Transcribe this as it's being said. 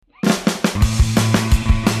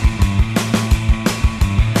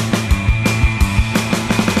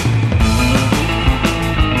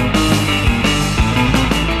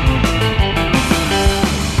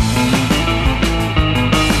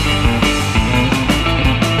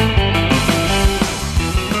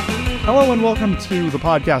Hello and welcome to the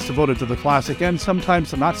podcast devoted to the classic and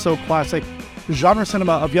sometimes the not-so-classic genre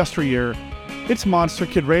cinema of yesteryear. It's Monster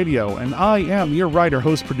Kid Radio, and I am your writer,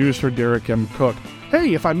 host, producer, Derek M. Cook.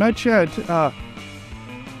 Hey, if I met you at Fan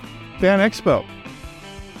Expo,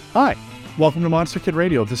 hi, welcome to Monster Kid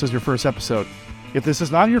Radio if this is your first episode. If this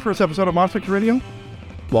is not your first episode of Monster Kid Radio,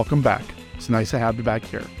 welcome back. It's nice to have you back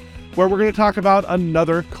here, where we're going to talk about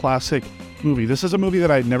another classic movie. This is a movie that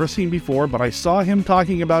I'd never seen before, but I saw him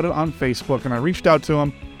talking about it on Facebook, and I reached out to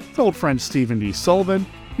him, his old friend Stephen D. Sullivan.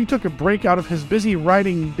 He took a break out of his busy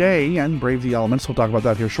writing day and braved the elements, we'll talk about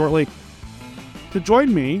that here shortly, to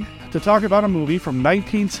join me to talk about a movie from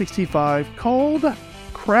 1965 called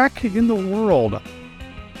Crack in the World.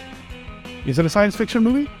 Is it a science fiction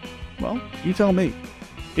movie? Well, you tell me.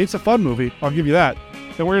 It's a fun movie, I'll give you that.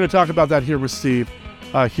 And we're going to talk about that here with Steve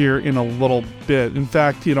here in a little bit. In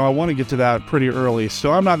fact, I want to get to that pretty early,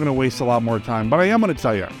 so I'm not going to waste a lot more time. But I am going to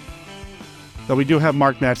tell you that we do have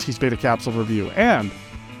Mark Matsky's Beta Capsule review and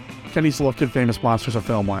Kenny's Look at Famous Monsters of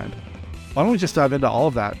Filmland. Why don't we just dive into all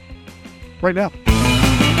of that right now?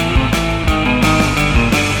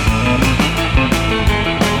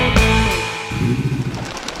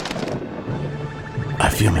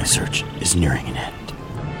 Our filming search is nearing an end.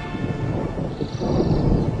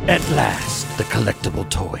 At last, the collectible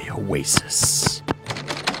toy Oasis.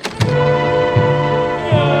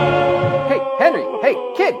 Hey, Henry! Hey,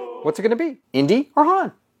 kid! What's it gonna be? Indy or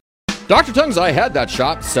Han? Dr. Tongue's I Had That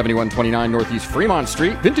Shop, 7129 Northeast Fremont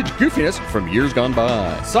Street. Vintage goofiness from years gone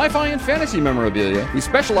by. Sci-fi and fantasy memorabilia. We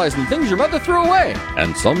specialize in things your mother threw away.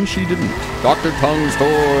 And some she didn't. Dr. Tongue's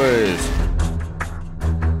Toys.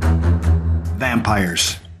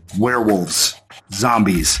 Vampires, werewolves,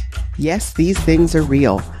 zombies. Yes, these things are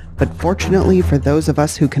real, but fortunately for those of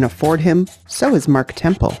us who can afford him, so is Mark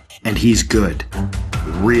Temple. And he's good.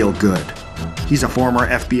 Real good. He's a former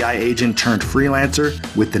FBI agent turned freelancer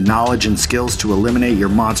with the knowledge and skills to eliminate your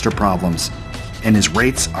monster problems. And his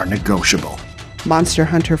rates are negotiable. Monster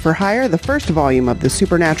Hunter for Hire, the first volume of the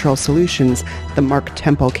Supernatural Solutions, the Mark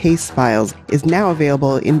Temple Case Files, is now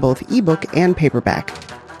available in both ebook and paperback.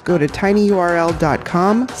 Go to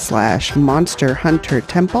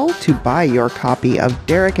tinyurl.com/monsterhuntertemple to buy your copy of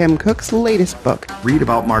Derek M. Cook's latest book. Read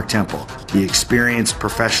about Mark Temple, the experienced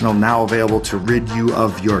professional now available to rid you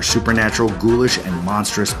of your supernatural, ghoulish, and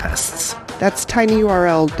monstrous pests. That's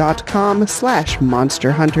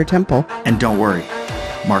tinyurl.com/monsterhuntertemple. And don't worry,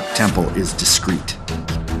 Mark Temple is discreet.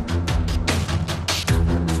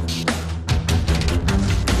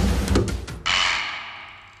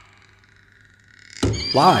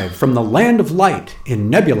 Live from the Land of Light in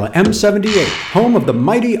Nebula M78, home of the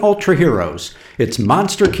mighty Ultra Heroes, it's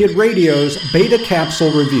Monster Kid Radio's Beta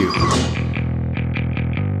Capsule Review.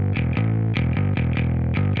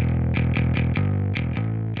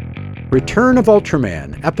 Return of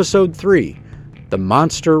Ultraman, Episode 3, The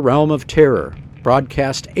Monster Realm of Terror,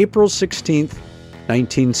 broadcast April 16th,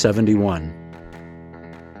 1971.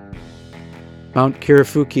 Mount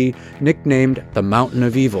Kirafuki, nicknamed the Mountain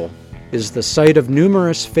of Evil, is the site of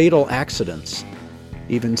numerous fatal accidents.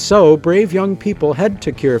 Even so, brave young people head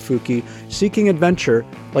to Kirafuki seeking adventure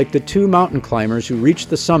like the two mountain climbers who reach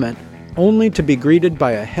the summit only to be greeted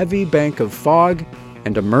by a heavy bank of fog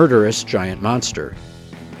and a murderous giant monster.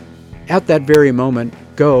 At that very moment,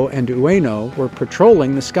 Go and Ueno were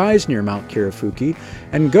patrolling the skies near Mount Kirafuki,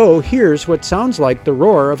 and Go hears what sounds like the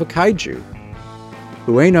roar of a kaiju.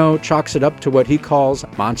 Ueno chalks it up to what he calls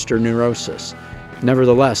monster neurosis.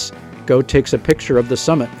 Nevertheless, Go takes a picture of the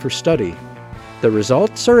summit for study. The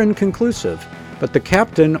results are inconclusive, but the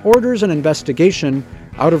captain orders an investigation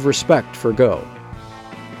out of respect for Go.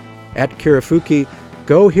 At Kirafuki,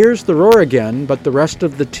 Go hears the roar again, but the rest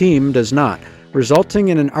of the team does not, resulting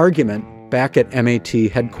in an argument back at MAT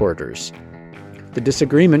headquarters. The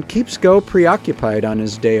disagreement keeps Go preoccupied on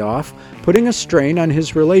his day off, putting a strain on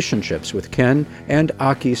his relationships with Ken and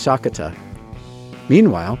Aki Sakata.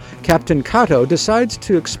 Meanwhile, Captain Kato decides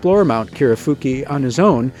to explore Mount Kirafuki on his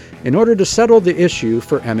own in order to settle the issue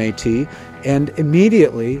for MAT, and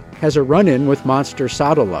immediately has a run-in with Monster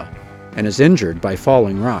Sadola and is injured by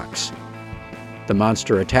falling rocks. The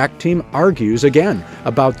monster attack team argues again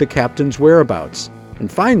about the captain's whereabouts, and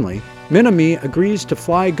finally, Minami agrees to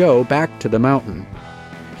fly Go back to the mountain.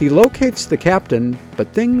 He locates the captain,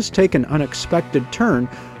 but things take an unexpected turn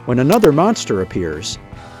when another monster appears.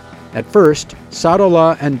 At first,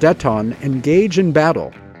 Sadola and Deton engage in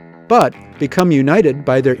battle, but become united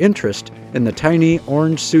by their interest in the tiny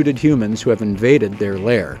orange-suited humans who have invaded their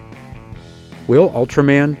lair. Will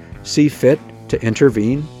Ultraman see fit to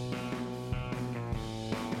intervene?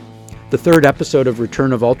 The third episode of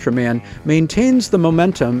Return of Ultraman maintains the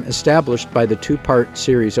momentum established by the two-part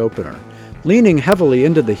series opener, leaning heavily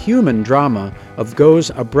into the human drama of Go's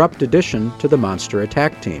abrupt addition to the monster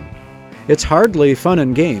attack team. It's hardly fun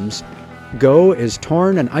and games. Go is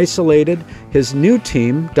torn and isolated, his new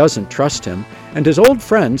team doesn't trust him, and his old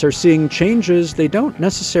friends are seeing changes they don't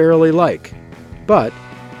necessarily like. But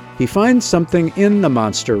he finds something in the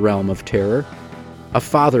monster realm of terror, a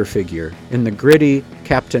father figure in the gritty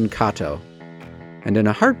Captain Kato. And in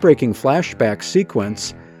a heartbreaking flashback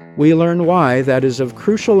sequence, we learn why that is of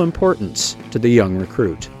crucial importance to the young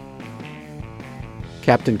recruit.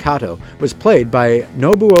 Captain Kato was played by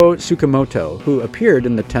Nobuo Tsukamoto, who appeared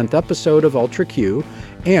in the 10th episode of Ultra Q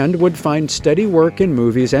and would find steady work in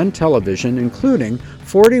movies and television, including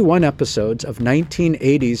 41 episodes of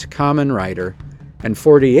 1980's Kamen Rider and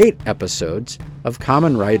 48 episodes of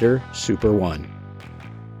Kamen Rider Super 1.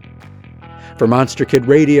 For Monster Kid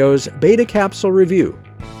Radio's Beta Capsule Review,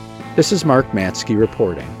 this is Mark Matsky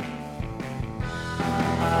reporting.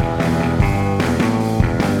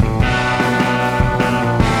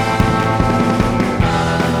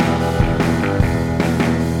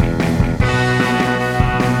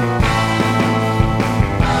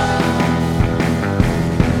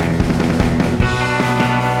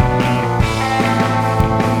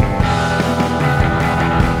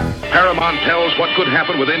 Tells what could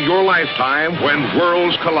happen within your lifetime when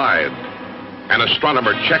worlds collide. An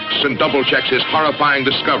astronomer checks and double-checks his horrifying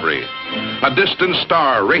discovery. A distant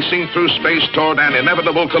star racing through space toward an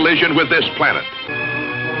inevitable collision with this planet.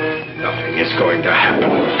 Nothing is going to happen.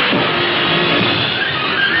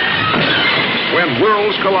 When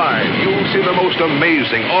worlds collide, you'll see the most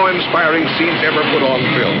amazing, awe-inspiring scenes ever put on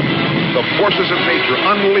film. The forces of nature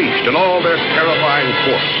unleashed in all their terrifying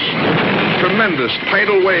force. Tremendous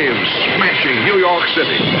tidal waves smashing New York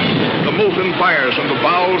City. The molten fires from the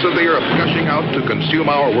bowels of the earth gushing out to consume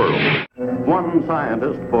our world. One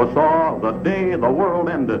scientist foresaw the day the world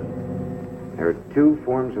ended. There are two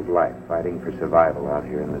forms of life fighting for survival out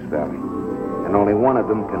here in this valley. And only one of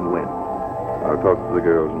them can win. I'll talk to the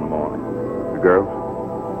girls in the morning. The girls?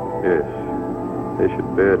 Yes. They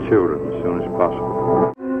should bear children as soon as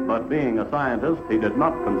possible. But being a scientist, he did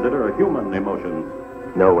not consider human emotions.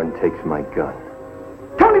 No one takes my gun.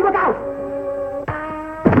 Tony, look out!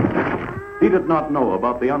 He did not know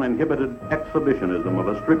about the uninhibited exhibitionism of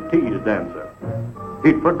a striptease dancer.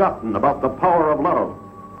 He'd forgotten about the power of love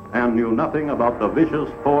and knew nothing about the vicious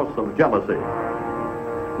force of jealousy.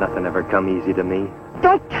 Nothing ever come easy to me.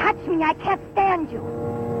 Don't touch me. I can't stand you.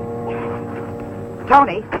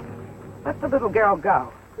 Tony, let the little girl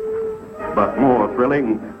go. But more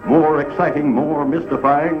thrilling, more exciting, more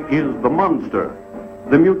mystifying is the monster.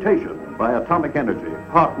 The mutation by atomic energy,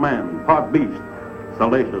 part man, part beast,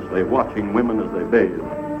 salaciously watching women as they bathe.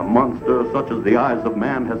 A monster such as the eyes of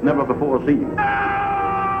man has never before seen.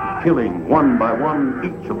 Killing one by one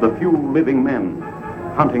each of the few living men,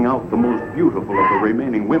 hunting out the most beautiful of the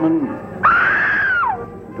remaining women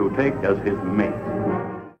to take as his mate.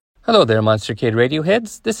 Hello there, Monster Kid Radio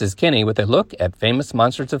heads. This is Kenny with a look at famous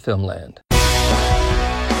monsters of Filmland.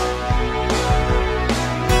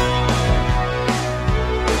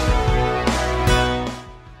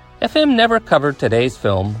 FM never covered today's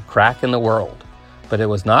film, Crack in the World, but it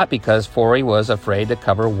was not because Forey was afraid to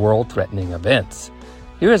cover world-threatening events.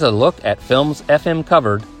 Here is a look at films FM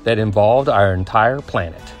covered that involved our entire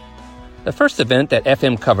planet. The first event that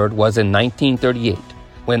FM covered was in 1938,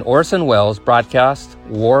 when Orson Welles broadcast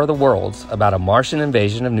War of the Worlds about a Martian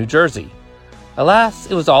invasion of New Jersey. Alas,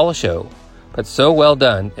 it was all a show, but so well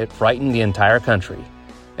done it frightened the entire country.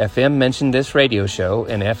 FM mentioned this radio show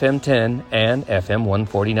in FM 10 and FM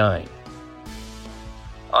 149.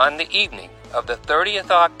 On the evening of the 30th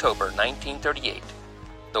of October 1938,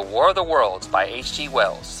 The War of the Worlds by H.G.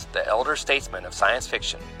 Wells, the elder statesman of science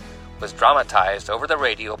fiction, was dramatized over the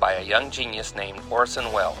radio by a young genius named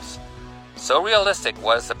Orson Welles. So realistic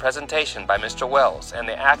was the presentation by Mr. Welles and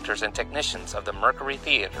the actors and technicians of the Mercury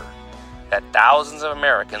Theater that thousands of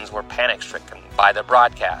Americans were panic-stricken by the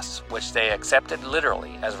broadcasts, which they accepted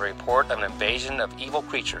literally as a report of an invasion of evil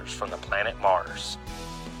creatures from the planet Mars.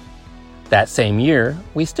 That same year,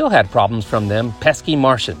 we still had problems from them pesky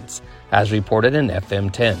Martians, as reported in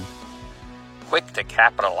FM 10. Quick to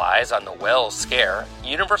capitalize on the Welles scare,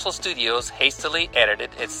 Universal Studios hastily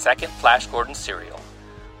edited its second Flash Gordon serial,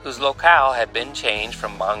 whose locale had been changed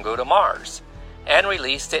from Mongo to Mars, and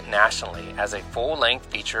released it nationally as a full-length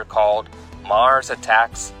feature called Mars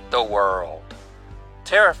Attacks the World.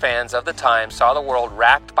 Terror fans of the time saw the world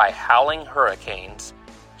racked by howling hurricanes,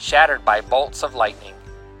 shattered by bolts of lightning,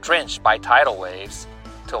 drenched by tidal waves,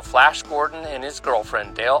 till Flash Gordon and his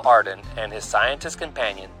girlfriend Dale Arden and his scientist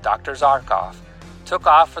companion Dr. Zarkov took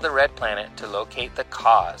off for the Red Planet to locate the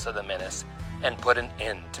cause of the menace and put an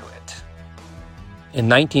end to it. In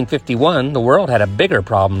 1951, the world had a bigger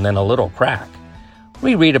problem than a little crack.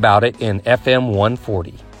 We read about it in FM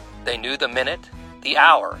 140. They knew the minute, the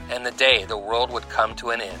hour, and the day the world would come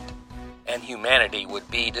to an end, and humanity would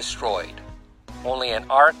be destroyed. Only an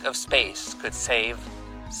arc of space could save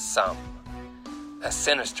some. A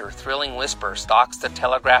sinister, thrilling whisper stalks the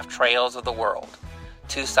telegraph trails of the world.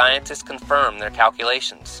 2 scientists confirm their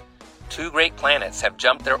calculations. 2 great planets have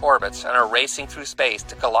jumped their orbits and are racing through space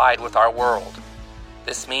to collide with our world.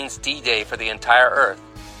 This means D-Day for the entire Earth,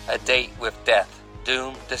 a date with death,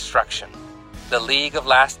 doom, destruction. The League of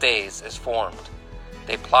Last Days is formed.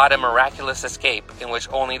 They plot a miraculous escape in which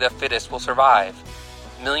only the fittest will survive.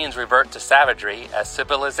 Millions revert to savagery as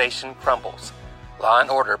civilization crumbles. Law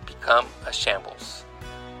and order become a shambles.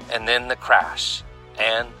 And then the crash,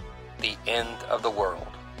 and the end of the world,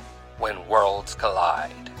 when worlds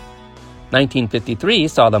collide. 1953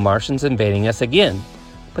 saw the Martians invading us again,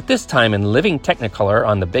 but this time in living Technicolor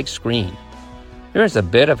on the big screen. Here's a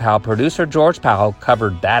bit of how producer George Powell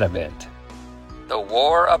covered that event. The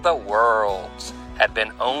War of the Worlds had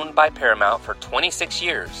been owned by Paramount for 26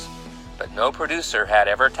 years, but no producer had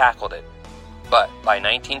ever tackled it. But by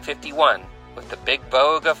 1951, with the big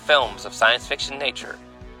vogue of films of science fiction nature,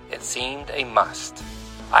 it seemed a must.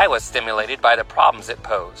 I was stimulated by the problems it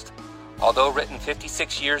posed. Although written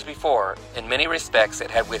 56 years before, in many respects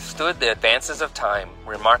it had withstood the advances of time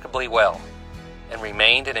remarkably well, and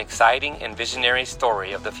remained an exciting and visionary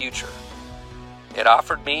story of the future. It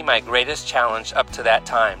offered me my greatest challenge up to that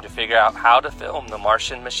time to figure out how to film the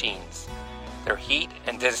Martian machines, their heat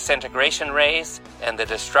and disintegration rays, and the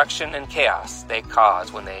destruction and chaos they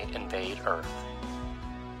cause when they invade Earth.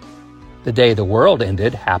 The day the world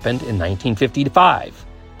ended happened in 1955,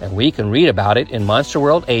 and we can read about it in Monster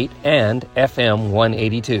World 8 and FM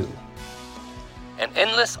 182. An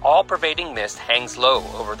endless, all-pervading mist hangs low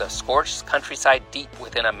over the scorched countryside deep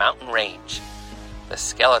within a mountain range. The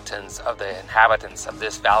skeletons of the inhabitants of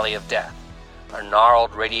this valley of death, a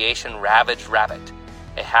gnarled, radiation-ravaged rabbit,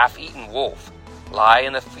 a half-eaten wolf, lie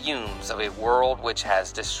in the fumes of a world which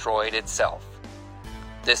has destroyed itself.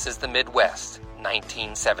 This is the Midwest,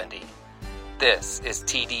 1970. This is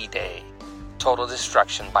TD Day, total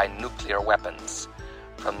destruction by nuclear weapons.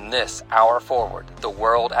 From this hour forward, the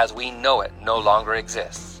world as we know it no longer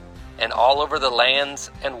exists, and all over the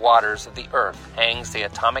lands and waters of the earth hangs the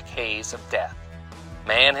atomic haze of death.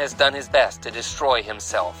 Man has done his best to destroy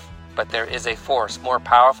himself, but there is a force more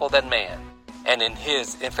powerful than man, and in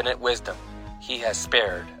his infinite wisdom, he has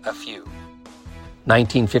spared a few.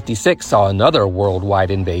 1956 saw another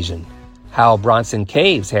worldwide invasion. How Bronson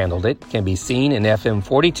Caves handled it can be seen in FM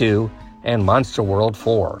 42 and Monster World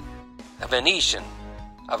 4. A Venetian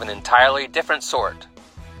of an entirely different sort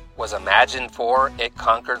was imagined for it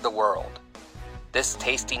conquered the world. This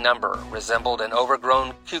tasty number resembled an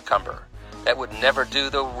overgrown cucumber that would never do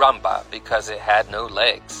the rumba because it had no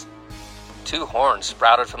legs. 2 horns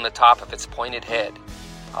sprouted from the top of its pointed head.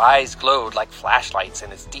 Eyes glowed like flashlights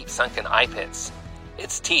in its deep-sunken eye pits.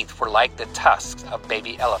 Its teeth were like the tusks of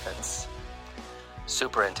baby elephants.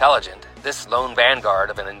 Super intelligent, this lone vanguard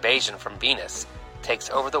of an invasion from Venus takes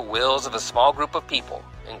over the wills of a small group of people,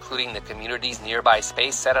 including the community's nearby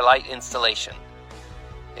space satellite installation.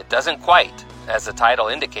 It doesn't quite, as the title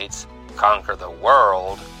indicates, conquer the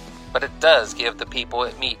world, but it does give the people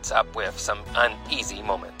it meets up with some uneasy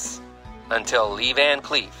moments. Until Lee Van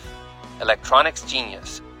Cleef, electronics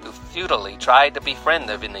genius who futilely tried to befriend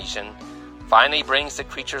the Venetian, finally brings the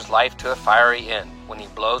creature's life to a fiery end when he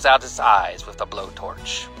blows out its eyes with a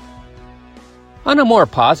blowtorch. On a more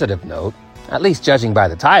positive note, at least judging by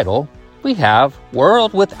the title, we have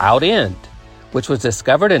World Without End, which was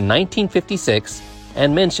discovered in 1956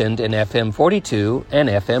 and mentioned in FM 42 and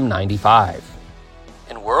FM 95.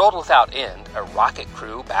 In World Without End, a rocket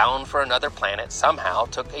crew bound for another planet somehow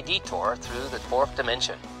took a detour through the 4th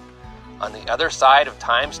dimension. On the other side of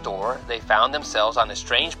Time's door, they found themselves on a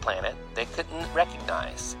strange planet they couldn't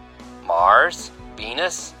recognize. Mars?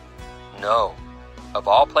 Venus? No. Of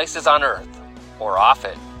all places on Earth, or off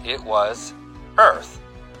it, it was Earth,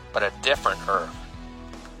 but a different Earth.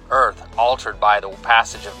 Earth altered by the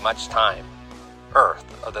passage of much time. Earth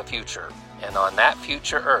of the future. And on that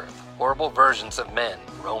future Earth, horrible versions of men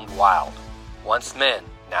roamed wild. Once men,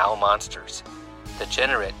 now monsters.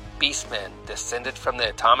 Degenerate beastmen descended from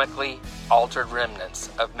the atomically altered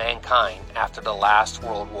remnants of mankind after the last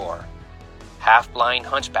World War. Half-blind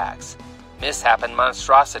hunchbacks, misshapen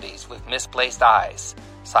monstrosities with misplaced eyes,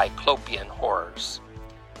 cyclopean horrors.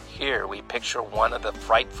 Here we picture one of the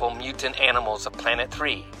frightful mutant animals of Planet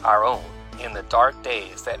 3, our own, in the dark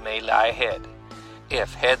days that may lie ahead,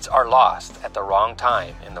 if heads are lost at the wrong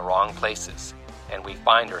time in the wrong places, and we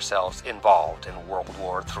find ourselves involved in World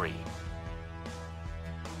War III.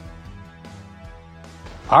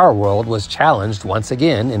 Our world was challenged once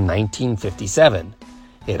again in 1957.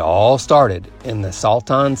 It all started in the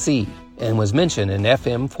Salton Sea and was mentioned in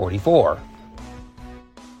FM 44.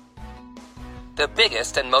 The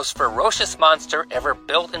biggest and most ferocious monster ever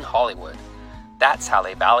built in Hollywood. That's how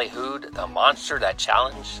they ballyhooed the monster that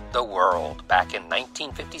challenged the world back in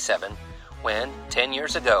 1957 when, 10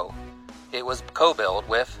 years ago, it was co-billed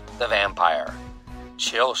with The Vampire.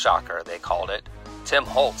 Chill Shocker, they called it. Tim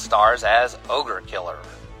Holt stars as Ogre Killer,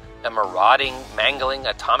 a marauding, mangling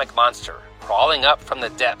atomic monster crawling up from the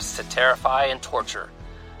depths to terrify and torture.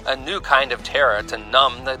 A new kind of terror to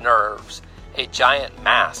numb the nerves, a giant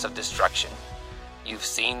mass of destruction. You've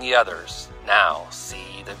seen the others, now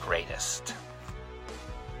see the greatest.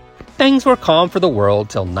 Things were calm for the world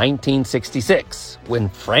till 1966, when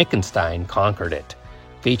Frankenstein conquered it,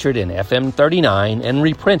 featured in FM 39 and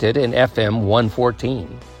reprinted in FM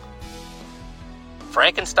 114.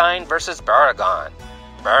 Frankenstein vs. Baragon.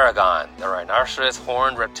 Baragon, the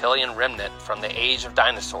rhinoceros-horned reptilian remnant from the age of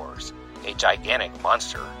dinosaurs, a gigantic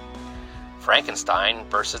monster. Frankenstein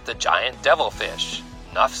vs. the giant devilfish.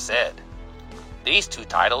 Nuff said. These two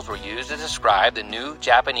titles were used to describe the new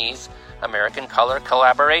Japanese-American color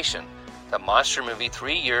collaboration, the monster movie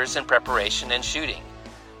 3 years in preparation and shooting.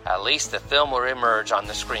 At least the film will emerge on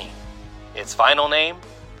the screen. Its final name?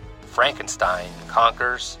 Frankenstein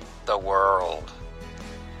Conquers the World.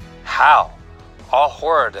 How? All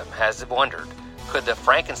horrordom has wondered, could the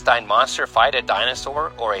Frankenstein monster fight a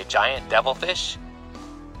dinosaur or a giant devilfish?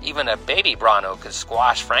 Even a baby Bronto could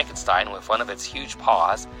squash Frankenstein with one of its huge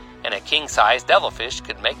paws, and a king-sized devilfish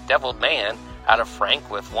could make deviled man out of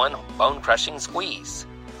Frank with one bone-crushing squeeze.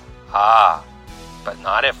 Ah, but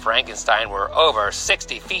not if Frankenstein were over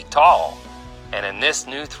 60 feet tall. And in this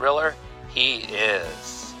new thriller, he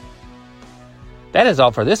is. That is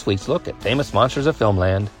all for this week's look at famous monsters of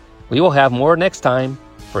Filmland. We will have more next time.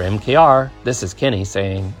 For MKR, this is Kenny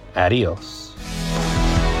saying adios.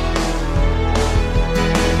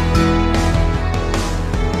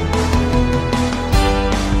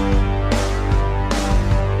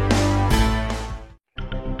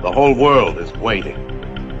 The whole world is waiting,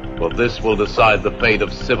 for this will decide the fate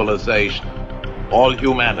of civilization, all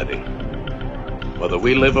humanity. Whether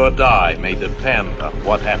we live or die may depend on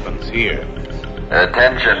what happens here.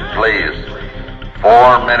 Attention, please.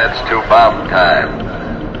 4 minutes to bomb time.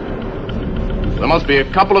 There must be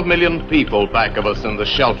a couple of million people back of us in the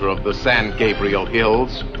shelter of the San Gabriel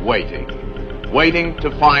Hills, waiting to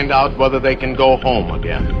find out whether they can go home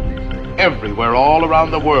again. Everywhere, all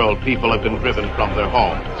around the world, people have been driven from their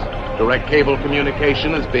homes. Direct cable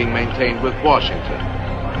communication is being maintained with Washington,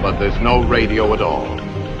 but there's no radio at all.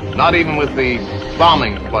 Not even with the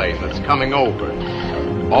bombing plane that's coming over.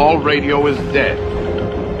 All radio is dead.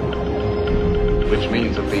 Which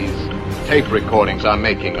means that these tape recordings I'm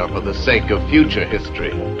making are for the sake of future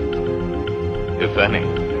history. If any.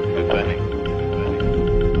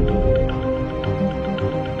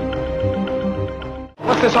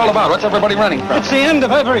 What's this all about? What's everybody running from? It's the end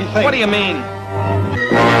of everything. What do you mean?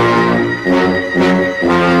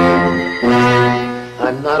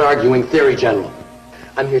 I'm not arguing theory, General.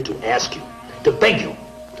 I'm here to ask you, to beg you,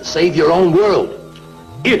 to save your own world.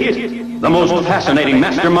 It, the most fascinating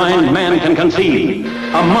mastermind man can conceive.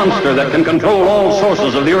 A monster that can control all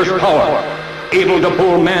sources of the Earth's power. Able to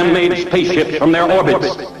pull man-made spaceships from their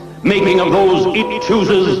orbits. Making of those it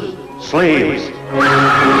chooses slaves.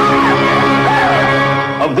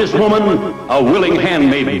 Of this woman, a willing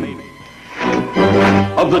handmaiden.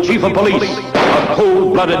 Of the chief of police, a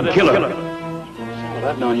cold-blooded killer. Well,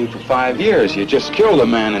 I've known you for 5 years. You just killed a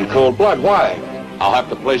man in cold blood. Why? I'll have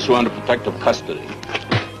to place you under protective custody.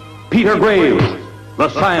 Peter Graves, the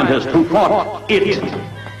scientist who fought it.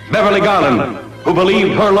 Beverly Garland, who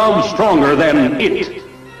believed her love stronger than it.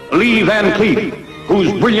 Lee Van Cleef,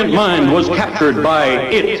 whose brilliant mind was captured by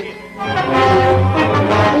it.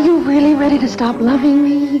 Are you really ready to stop loving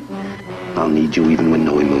me? I'll need you even when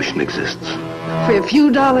no emotion exists. For a few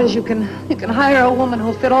dollars, you can hire a woman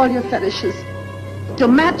who'll fit all your fetishes. She'll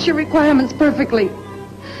match your requirements perfectly.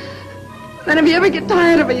 Then if you ever get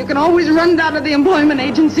tired of her, you can always run down to the employment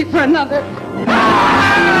agency for another.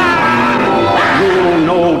 You'll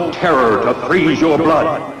know terror to freeze your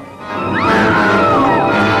blood.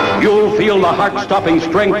 You'll feel the heart-stopping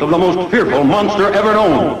strength of the most fearful monster ever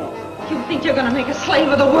known. You think you're going to make a slave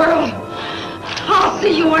of the world? I'll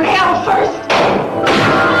see you in hell first.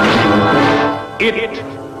 It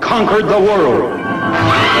conquered the world.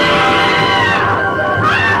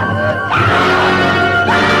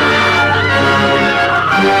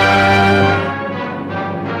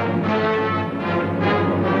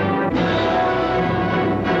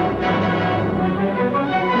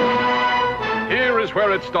 Here is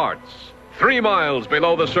where it starts. 3 miles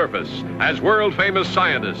below the surface, as world-famous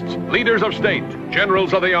scientists, leaders of state,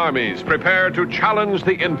 generals of the armies prepare to challenge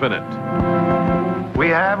the infinite. We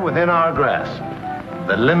have within our grasp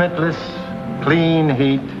the limitless, clean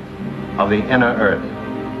heat of the inner Earth.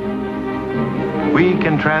 We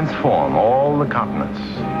can transform all the continents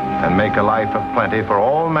and make a life of plenty for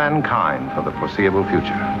all mankind for the foreseeable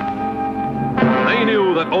future. They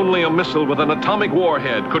knew that only a missile with an atomic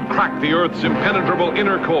warhead could crack the Earth's impenetrable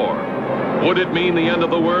inner core. Would it mean the end of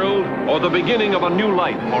the world or the beginning of a new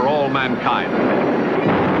life for all mankind?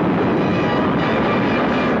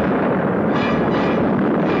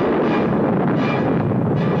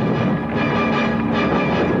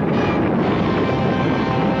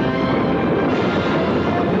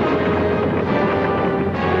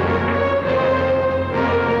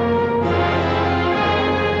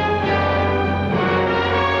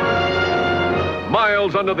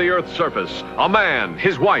 Miles under the Earth's surface, a man,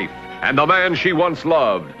 his wife, and the man she once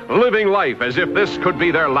loved, living life as if this could be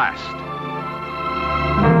their last.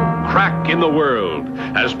 Crack in the world,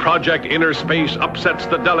 as Project Inner Space upsets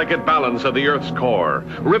the delicate balance of the Earth's core,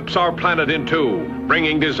 rips our planet in two,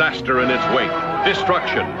 bringing disaster in its wake,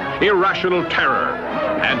 destruction, irrational terror,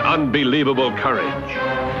 and unbelievable courage.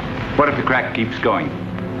 What if the crack keeps going,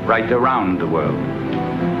 right around the world?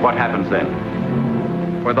 What happens then?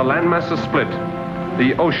 Where the landmass is split,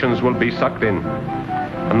 the oceans will be sucked in,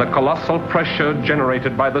 and the colossal pressure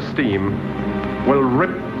generated by the steam will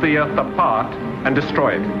rip the Earth apart and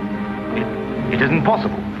destroy it. It isn't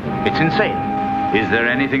possible. It's insane. Is there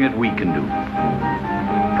anything that we can do?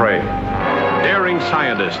 Pray. Daring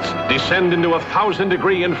scientists descend into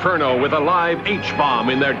 1,000-degree inferno with a live H-bomb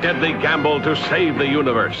in their deadly gamble to save the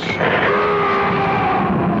universe.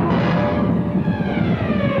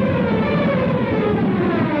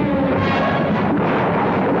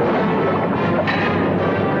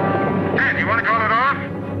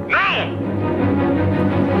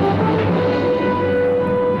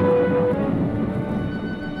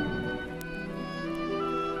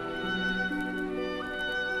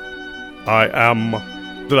 I am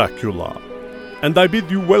Dracula, and I bid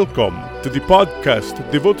you welcome to the podcast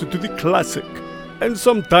devoted to the classic, and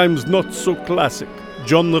sometimes not so classic,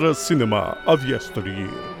 genre cinema of yesteryear.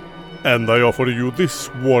 And I offer you this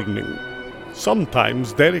warning.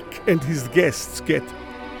 Sometimes Derek and his guests get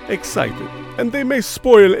excited, and they may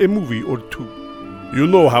spoil a movie or two. You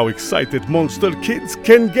know how excited monster kids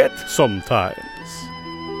can get sometimes.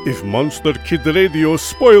 If Monster Kid Radio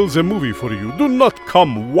spoils a movie for you, do not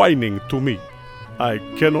come whining to me. I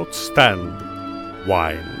cannot stand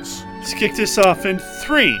whines. Let's kick this off in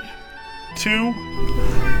 3, 2,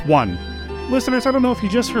 1. Listeners, I don't know if you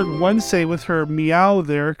just heard Wednesday with her meow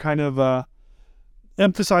there, kind of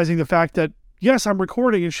emphasizing the fact that, yes, I'm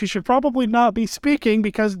recording and she should probably not be speaking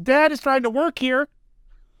because Dad is trying to work here.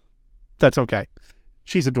 That's okay.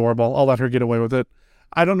 She's adorable. I'll let her get away with it.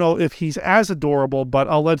 I don't know if he's as adorable, but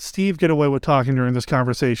I'll let Steve get away with talking during this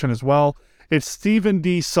conversation as well. It's Stephen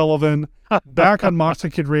D. Sullivan back on Monster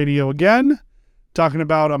Kid Radio again, talking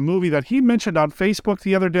about a movie that he mentioned on Facebook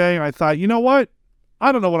the other day. And I thought, you know what?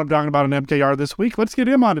 I don't know what I'm talking about in MKR this week. Let's get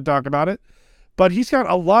him on to talk about it. But he's got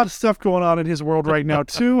a lot of stuff going on in his world right now,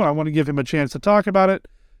 too. And I want to give him a chance to talk about it.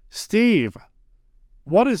 Steve,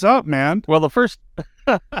 what is up, man? Well, the first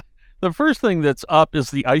thing that's up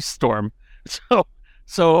is the ice storm.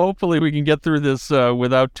 So hopefully we can get through this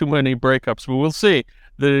without too many breakups, but we'll see.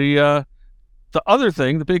 The other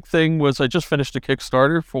thing, the big thing, was I just finished a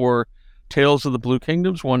Kickstarter for Tales of the Blue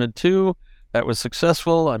Kingdoms 1 and 2. That was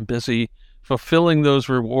successful. I'm busy fulfilling those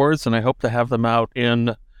rewards, and I hope to have them out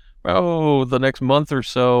in, the next month or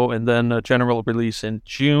so, and then a general release in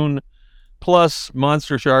June. Plus,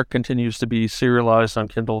 Monster Shark continues to be serialized on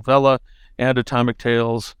Kindle Vella, and Atomic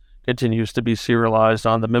Tales continues to be serialized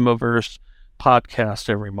on the Mimoverse podcast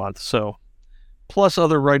every month. So, plus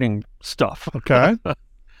other writing stuff. Okay.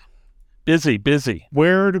 Busy.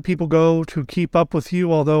 Where do people go to keep up with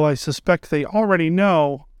you? Although I suspect they already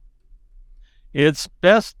know. It's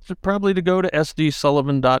best probably to go to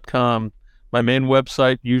sdsullivan.com. My main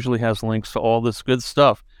website usually has links to all this good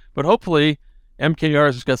stuff, but hopefully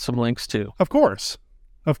MKR's got some links too. Of course.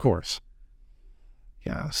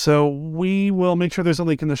 Yeah, so we will make sure there's a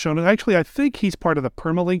link in the show notes. Actually, I think he's part of the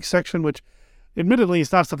permalink section, which Admittedly,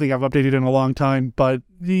 it's not something I've updated in a long time, but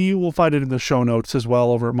you will find it in the show notes as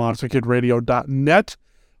well over at monsterkidradio.net,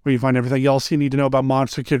 where you find everything else you need to know about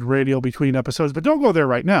Monster Kid Radio between episodes. But don't go there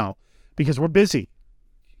right now, because we're busy.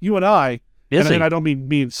 You and I, and I don't mean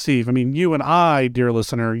me and Steve, I mean you and I, dear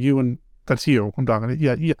listener, that's you, I'm talking to.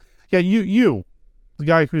 You, the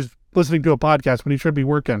guy who's listening to a podcast when he should be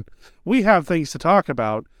working. We have things to talk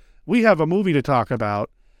about. We have a movie to talk about.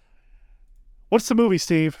 What's the movie,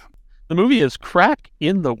 Steve? The movie is Crack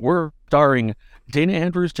in the World, starring Dana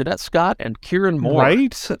Andrews, Jeanette Scott, and Kieran Moore.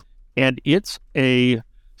 Right? And it's a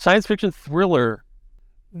science fiction thriller.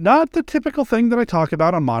 Not the typical thing that I talk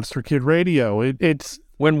about on Monster Kid Radio. It's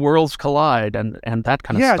when worlds collide and that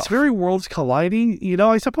kind of stuff. Yeah, it's very worlds colliding.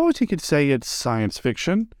 I suppose you could say it's science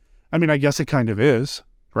fiction. I mean, I guess it kind of is,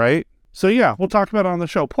 right? So yeah, we'll talk about it on the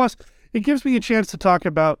show. Plus, it gives me a chance to talk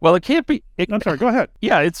about... Well, it can't be... I'm sorry, go ahead.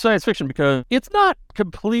 Yeah, it's science fiction because it's not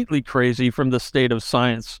completely crazy from the state of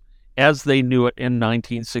science as they knew it in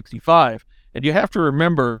 1965. And you have to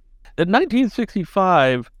remember that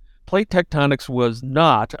 1965, plate tectonics was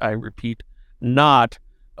not, I repeat, not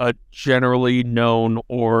a generally known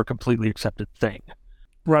or completely accepted thing.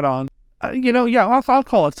 Right on. I'll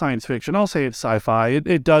call it science fiction. I'll say it's sci-fi.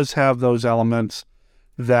 It does have those elements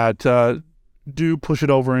that... do push it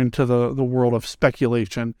over into the world of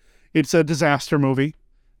speculation. It's a disaster movie,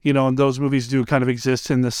 and those movies do kind of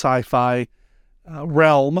exist in the sci-fi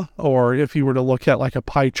realm, or if you were to look at like a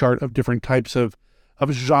pie chart of different types of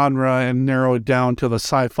genre and narrow it down to the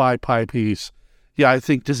sci-fi pie piece. Yeah, I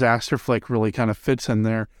think disaster flick really kind of fits in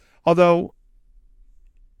there. Although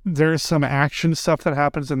there's some action stuff that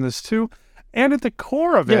happens in this too. And at the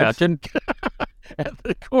core of it... Yeah, at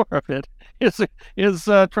the core of it is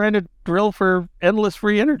trying to drill for endless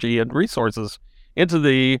free energy and resources into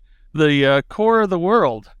the core of the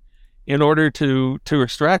world in order to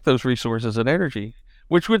extract those resources and energy,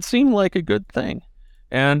 which would seem like a good thing.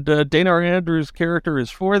 And Dana Andrews' character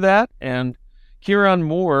is for that, and Kieran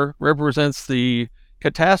Moore represents the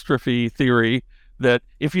catastrophe theory that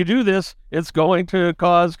if you do this, it's going to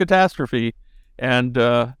cause catastrophe. And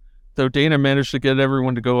though Dana managed to get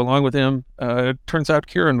everyone to go along with him, it turns out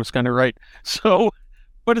Kieran was kind of right. So,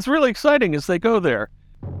 but it's really exciting as they go there.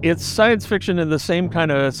 It's science fiction in the same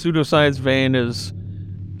kind of pseudoscience vein as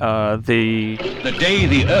the day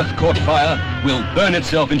the Earth caught fire will burn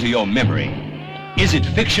itself into your memory. Is it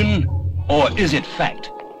fiction or is it fact?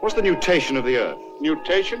 What's the nutation of the Earth?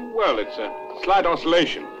 Nutation? Well, it's a slight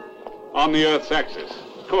oscillation on the Earth's axis,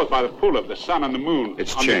 caused by the pull of the sun and the moon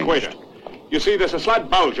It's on changed. the equator. You see, there's a slight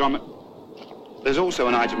bulge on the... There's also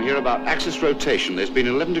an item here about axis rotation. There's been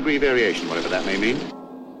 11-degree variation, whatever that may mean.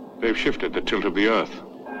 They've shifted the tilt of the Earth.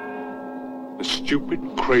 The stupid,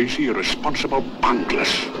 crazy, irresponsible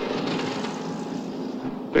bunglers.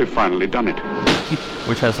 They've finally done it.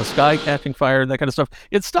 which has a sky catching fire and that kind of stuff.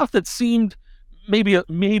 It's stuff that seemed maybe a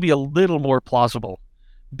little more plausible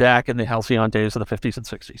back in the halcyon days of the 50s and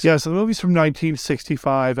 60s. Yeah, so the movie's from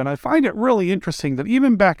 1965, and I find it really interesting that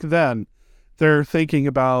even back then, they're thinking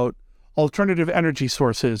about alternative energy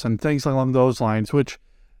sources and things along those lines, which,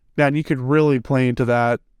 man, you could really play into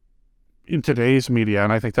that in today's media,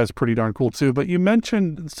 and I think that's pretty darn cool too. But you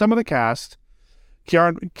mentioned some of the cast,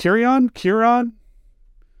 Kieran,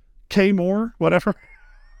 K. Moore, whatever.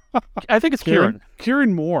 I think it's Kieran.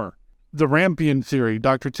 Kieran Moore, the Rampion theory,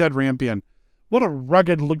 Dr. Ted Rampion. What a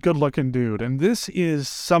rugged, good-looking dude. And this is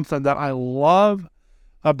something that I love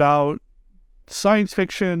about science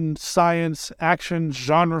fiction, science, action,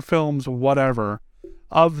 genre films, whatever,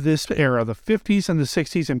 of this era, the 50s and the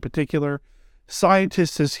 60s in particular.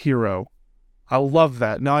 Scientist as hero. I love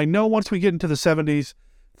that. Now, I know once we get into the 70s,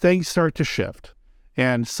 things start to shift,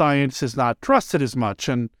 and science is not trusted as much,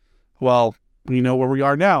 and, well, we know where we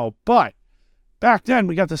are now, but back then,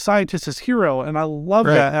 we got the scientist as hero, and I love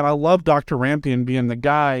that, and I love Dr. Rampion being the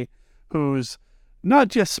guy who's not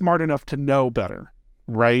just smart enough to know better,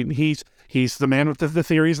 right? He's the man with the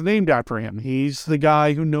theories named after him. He's the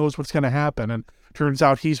guy who knows what's going to happen, and turns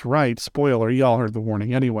out he's right. Spoiler, y'all heard the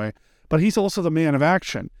warning anyway. But he's also the man of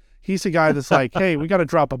action. He's the guy that's like, hey, we got to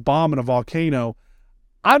drop a bomb in a volcano.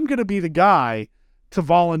 I'm going to be the guy to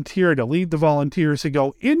volunteer, to lead the volunteers to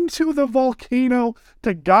go into the volcano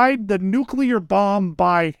to guide the nuclear bomb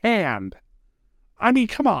by hand. I mean,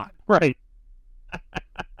 come on. Right.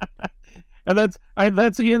 And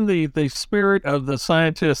that's in the spirit of the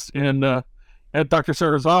scientist in at Dr.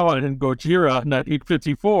 Serizawa in Gojira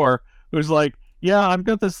 1954, who's like, yeah, I've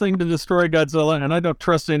got this thing to destroy Godzilla, and I don't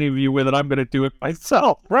trust any of you with it. I'm going to do it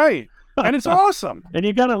myself. Right. And it's awesome. And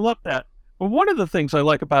you got to love that. Well, one of the things I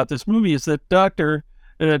like about this movie is that Dr.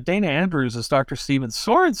 Dana Andrews as Dr. Steven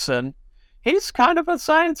Sorensen he's kind of a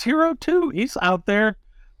science hero too. He's out there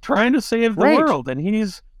trying to save the world, and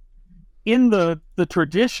he's in the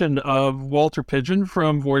tradition of Walter Pidgeon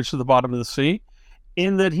from Voyage to the Bottom of the Sea,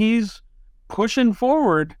 in that he's pushing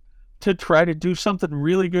forward to try to do something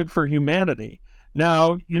really good for humanity.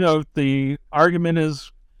 Now, the argument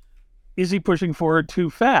is he pushing forward too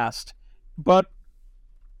fast? But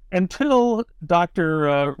until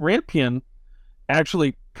Dr. Rampion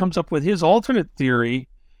actually comes up with his alternate theory,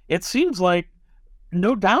 it seems like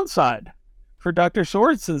no downside for Dr.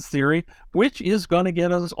 Sorensen's theory, which is going to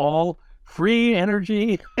get us all free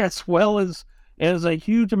energy as well as a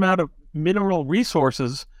huge amount of mineral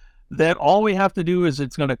resources that all we have to do is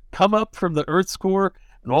it's going to come up from the Earth's core,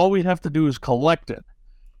 and all we have to do is collect it.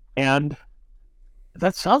 And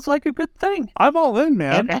that sounds like a good thing. I'm all in,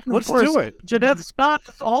 man. And let's of course, do it. Jeanette Scott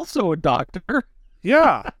is also a doctor.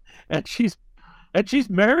 Yeah. and she's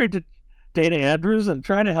married to Dana Andrews and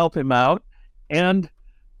trying to help him out. And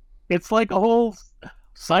it's like a whole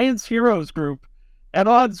science heroes group at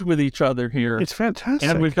odds with each other here. It's fantastic.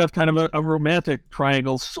 And we've got kind of a romantic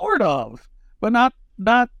triangle, sort of, but not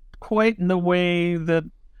quite in the way that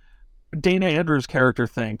Dana Andrews' character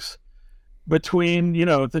thinks. Between,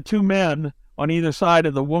 the two men on either side,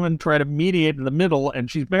 and the woman trying to mediate in the middle,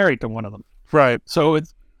 and she's married to one of them. Right. So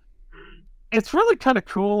it's really kind of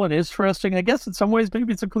cool and interesting. I guess in some ways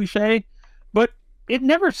maybe it's a cliche, but it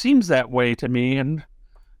never seems that way to me. And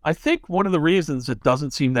I think one of the reasons it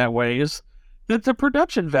doesn't seem that way is that the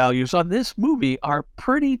production values on this movie are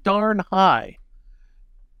pretty darn high.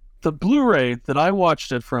 The Blu-ray that I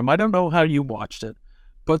watched it from, I don't know how you watched it,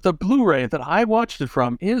 but the Blu-ray that I watched it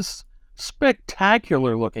from is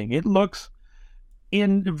spectacular looking. It looks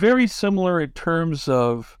very similar in terms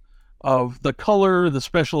of the color, the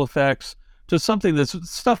special effects, to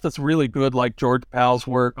stuff that's really good, like George Pal's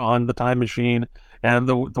work on The Time Machine and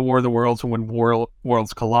the War of the Worlds and When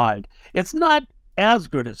Worlds Collide. It's not as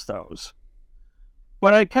good as those,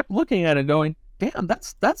 but I kept looking at it going, damn,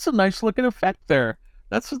 that's a nice looking effect there.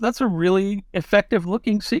 That's a really effective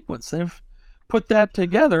looking sequence. They've put that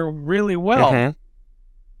together really well.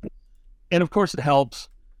 Mm-hmm. And of course it helps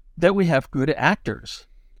that we have good actors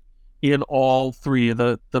in all three of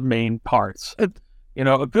the main parts.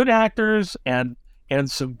 Good actors and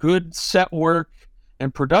some good set work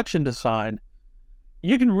and production design.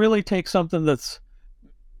 You can really take something that's,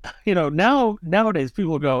 nowadays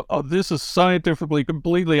people go, oh, this is scientifically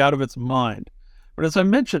completely out of its mind. But as I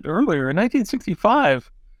mentioned earlier, in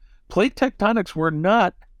 1965, plate tectonics were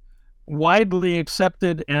not widely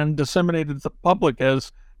accepted and disseminated to the public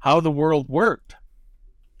as how the world worked.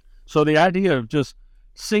 So the idea of just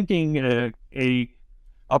sinking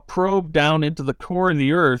a probe down into the core of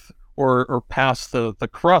the Earth or past the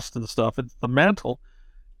crust and stuff, it's the mantle,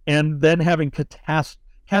 and then having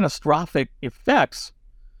catastrophic effects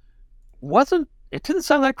it didn't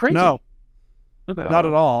sound that crazy. No. Not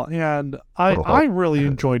at all. And I really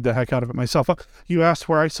enjoyed the heck out of it myself. You asked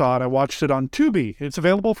where I saw it. I watched it on Tubi. It's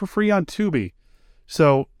available for free on Tubi.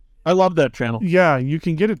 So I love that channel. Yeah, you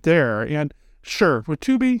can get it there. And sure, with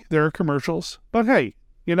Tubi, there are commercials. But hey,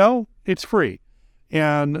 it's free.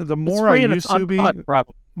 And the more I use Tubi...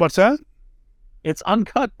 Probably. What's that? It's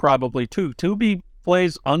uncut probably, too. Tubi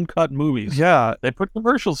plays uncut movies. Yeah. They put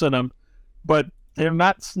commercials in them, but they're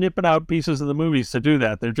not snipping out pieces of the movies to do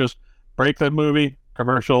that. They're just... break the movie,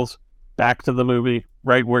 commercials, back to the movie,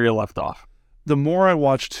 right where you left off. The more I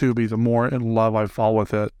watch Tubi, the more in love I fall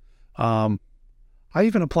with it. I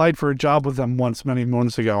even applied for a job with them once many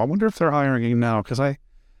months ago. I wonder if they're hiring now, because I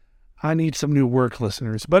need some new work,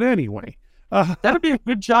 listeners. But anyway. That'd be a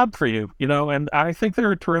good job for you, and I think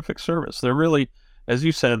they're a terrific service. They're really, as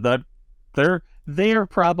you said, that they are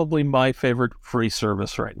probably my favorite free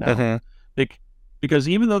service right now. Mm-hmm. Because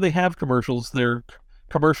even though they have commercials, they're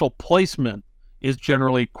commercial placement is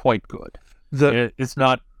generally quite good. It's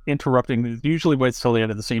not interrupting. It usually waits till the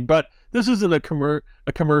end of the scene, but this isn't a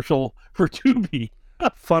commercial for Tubi.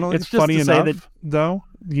 Funny enough, though,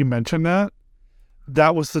 you mentioned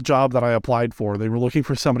that was the job that I applied for. They were looking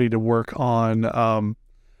for somebody to work on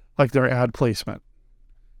their ad placement.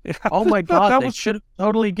 Oh my God, they should have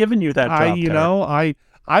totally given you that job.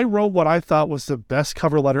 I wrote what I thought was the best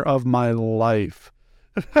cover letter of my life.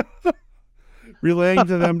 Relaying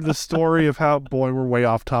to them the story of how, boy, we're way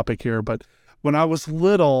off topic here, but when I was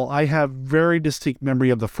little, I have very distinct memory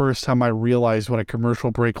of the first time I realized what a commercial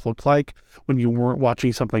break looked like when you weren't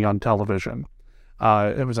watching something on television.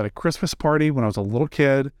 It was at a Christmas party when I was a little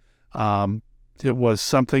kid. It was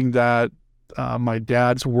something that my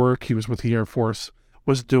dad's work, he was with the Air Force,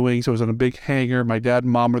 was doing. So it was in a big hangar. My dad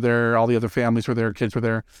and mom were there. All the other families were there. Kids were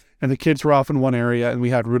there. And the kids were off in one area. And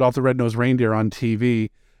we had Rudolph the Red-Nosed Reindeer on TV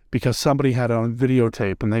because somebody had it on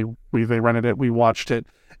videotape. And they rented it. We watched it.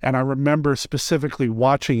 And I remember specifically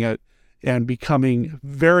watching it and becoming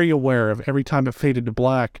very aware of every time it faded to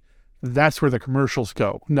black, that's where the commercials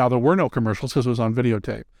go. Now, there were no commercials because it was on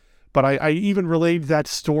videotape. But I even relayed that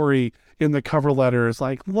story in the cover letter. It's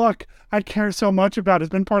like, look, I care so much about it.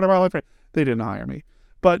 It's been part of our life. They didn't hire me.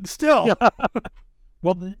 But still.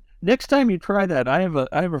 Well, next time you try that, I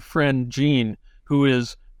have a friend, Jean, who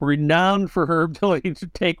is renowned for her ability to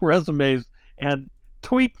take resumes and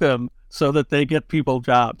tweak them so that they get people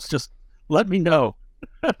jobs. Just let me know.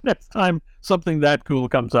 Next time something that cool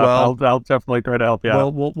comes up, I'll definitely try to help you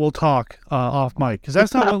out. We'll talk off mic, because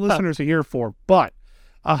that's not what listeners are here for. But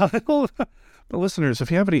listeners, if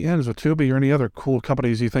you have any ends with Tubi or any other cool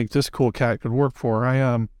companies you think this cool cat could work for,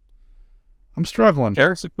 I'm struggling.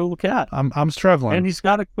 Eric's a cool cat. I'm struggling. And he's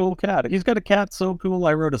got a cool cat. He's got a cat so cool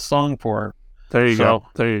I wrote a song for her. There you go.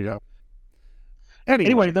 There you go.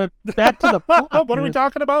 Anyway, back to the plot. What are we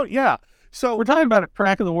talking about? Yeah. So we're talking about a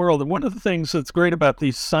crack of the world, and one of the things that's great about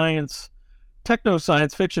these techno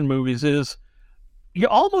science fiction movies is you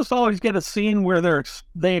almost always get a scene where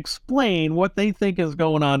they explain what they think is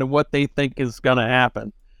going on and what they think is going to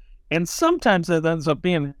happen, and sometimes that ends up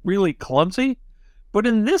being really clumsy. But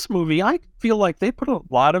in this movie, I feel like they put a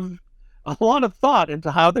lot of thought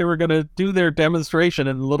into how they were going to do their demonstration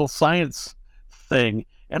and little science thing,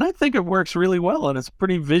 and I think it works really well, and it's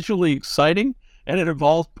pretty visually exciting. And it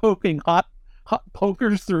involves poking hot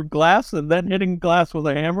pokers through glass and then hitting glass with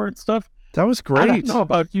a hammer and stuff. That was great. I don't know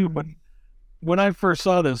about you, but when I first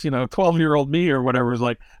saw this, 12-year-old me or whatever was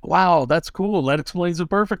like, wow, that's cool. That explains it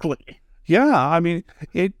perfectly. Yeah, I mean,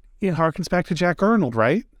 it harkens back to Jack Arnold,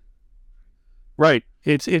 right? Right.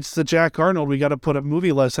 It's the Jack Arnold. We got to put a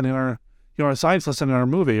movie lesson in our, a science lesson in our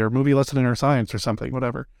movie, or movie lesson in our science or something,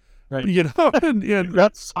 whatever. Right. And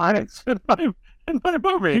that's science in my movie.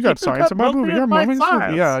 You got science in my movie.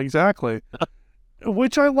 Yeah, exactly.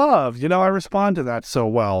 Which I love. I respond to that so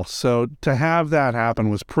well. So to have that happen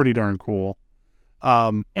was pretty darn cool.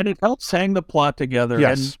 And it helps hang the plot together.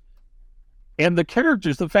 Yes. And the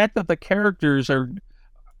characters, the fact that the characters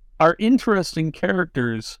are interesting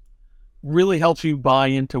characters really helps you buy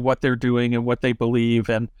into what they're doing and what they believe.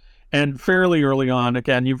 And fairly early on,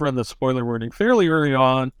 again, you've run the spoiler warning, fairly early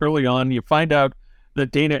on, you find out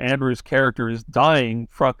that Dana Andrews' character is dying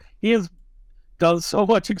from, he has done so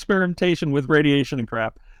much experimentation with radiation and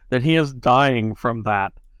crap that he is dying from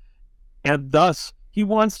that. And thus, he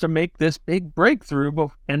wants to make this big breakthrough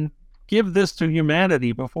and give this to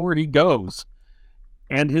humanity before he goes.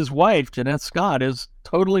 And his wife, Jeanette Scott, is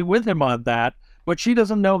totally with him on that, but she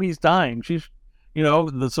doesn't know he's dying. She's,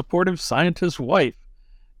 the supportive scientist's wife.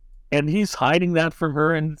 And he's hiding that from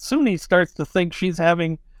her, and soon he starts to think she's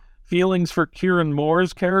having feelings for Kieran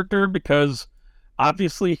Moore's character because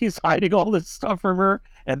obviously he's hiding all this stuff from her.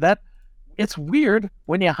 And that, it's weird,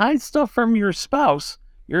 when you hide stuff from your spouse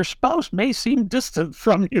may seem distant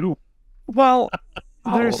from you. Well,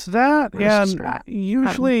 there's that, and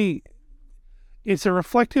usually it's a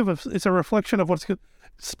reflection of what's good.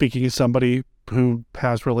 Speaking as somebody who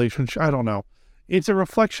has relationship, I don't know. It's a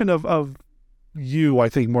reflection of you, I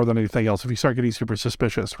think, more than anything else, if you start getting super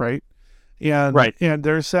suspicious, right? And right. And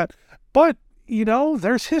there's that. But,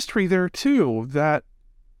 there's history there too that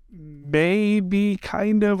may be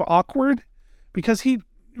kind of awkward because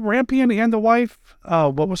Rampion and the wife,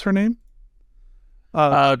 what was her name?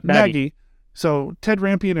 Maggie. So Ted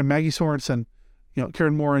Rampion and Maggie Sorensen,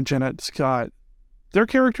 Kieran Moore and Jeanette Scott, their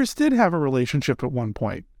characters did have a relationship at one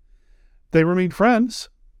point. They remained friends,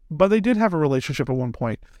 but they did have a relationship at one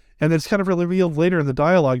point. And it's kind of revealed later in the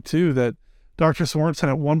dialogue, too, that Dr. Sorensen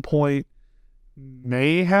at one point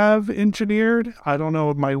may have engineered, I don't know,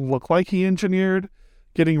 it might look like he engineered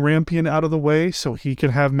getting Rampion out of the way so he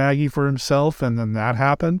could have Maggie for himself, and then that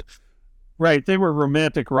happened. Right, they were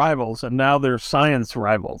romantic rivals, and now they're science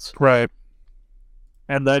rivals. Right.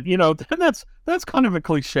 And that, that's kind of a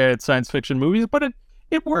cliche at science fiction movies, but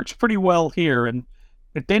it works pretty well here. And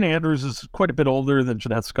Dana Andrews is quite a bit older than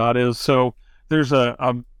Jeanette Scott is, so there's a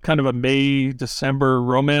kind of a May-December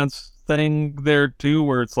romance thing there, too,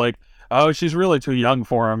 where it's like, oh, she's really too young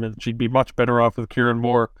for him, and she'd be much better off with Kieran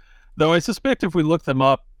Moore. Though I suspect if we look them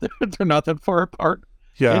up, they're not that far apart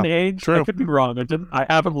in age. True. I could be wrong. I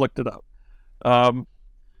haven't looked it up.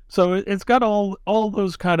 So it's got all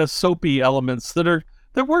those kind of soapy elements that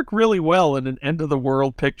work really well in an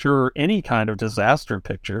end-of-the-world picture or any kind of disaster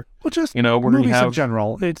picture. Well, just where movies you have in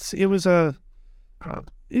general. It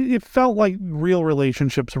it felt like real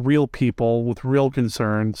relationships, real people with real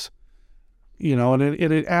concerns, you know, and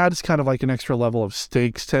it adds kind of like an extra level of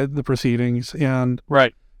stakes to the proceedings. And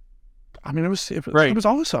right. I mean, it was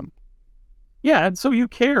awesome. Yeah, and so you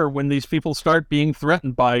care when these people start being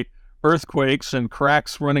threatened by earthquakes and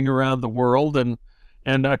cracks running around the world, and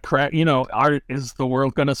a crack. You know, is the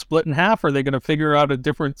world going to split in half? Are they going to figure out a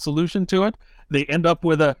different solution to it? They end up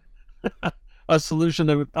with a solution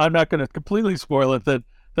that I'm not going to completely spoil it. That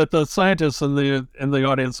the scientists in the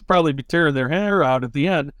audience probably be tearing their hair out at the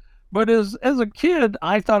end. But as a kid,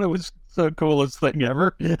 I thought it was the coolest thing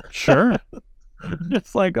ever. Sure.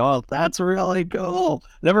 It's like, oh, that's really cool.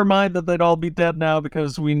 Never mind that they'd all be dead now,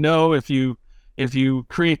 because we know if you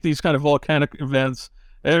create these kind of volcanic events,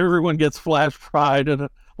 everyone gets flash fried in a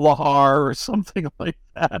lahar or something like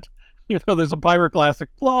that. You know, there's a pyroclastic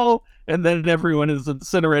flow, and then everyone is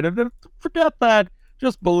incinerated. And forget that.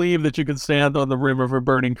 Just believe that you can stand on the rim of a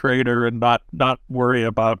burning crater and not worry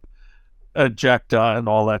about ejecta and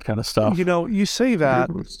all that kind of stuff. You know, you say that,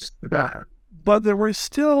 but there was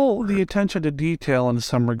still the attention to detail in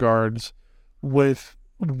some regards with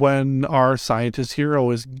when our scientist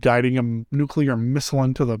hero is guiding a nuclear missile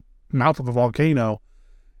into the mouth of a volcano.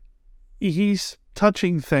 He's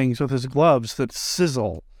touching things with his gloves that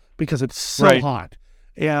sizzle because it's so hot.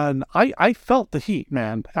 And I felt the heat,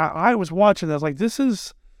 man. I was watching, I was like, this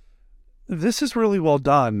is really well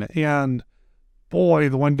done. And boy,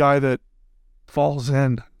 the one guy that falls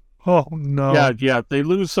in, oh no. Yeah, they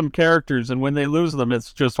lose some characters, and when they lose them,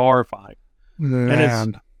 it's just horrifying.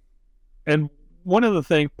 Man. And one of the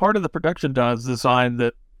things, part of the production design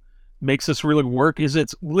that makes this really work is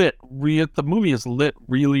it's lit. The movie is lit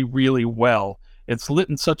really, really well. It's lit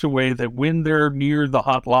in such a way that when they're near the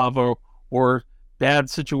hot lava or bad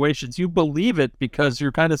situations, you believe it because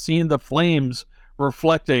you're kind of seeing the flames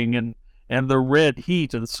reflecting and the red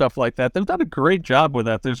heat and stuff like that. They've done a great job with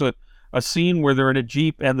that. There's a scene where they're in a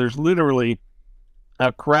Jeep and there's literally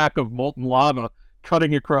a crack of molten lava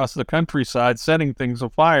cutting across the countryside, setting things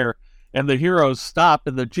afire, and the heroes stop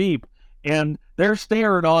in the Jeep and they're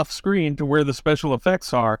staring off screen to where the special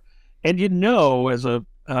effects are. And you know, as a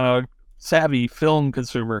savvy film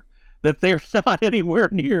consumer, that they're not anywhere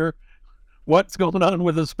near what's going on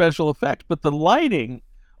with the special effects. But the lighting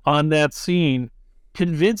on that scene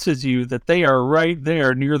convinces you that they are right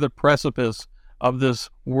there near the precipice of this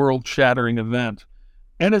world-shattering event.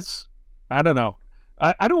 And it's, I don't know,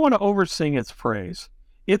 I don't want to oversing its praise.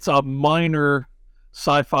 It's a minor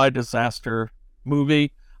sci-fi disaster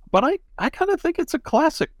movie, but I kind of think it's a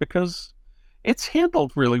classic because it's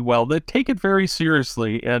handled really well. They take it very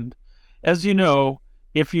seriously. And as you know,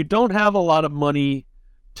 if you don't have a lot of money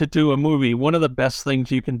to do a movie, one of the best things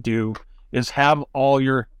you can do is have all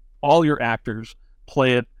your actors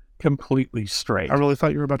play it completely straight. I really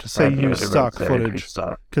thought you were about to say use stock footage,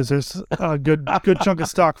 because there's a good chunk of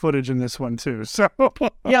stock footage in this one too. So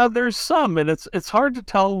yeah, there's some, and it's hard to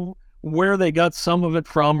tell where they got some of it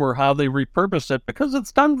from or how they repurposed it, because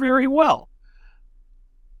it's done very well.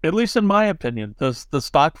 At least in my opinion, the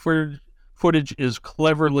stock footage is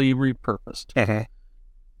cleverly repurposed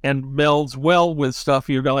and melds well with stuff.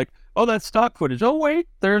 You go like, oh, that's stock footage. Oh wait,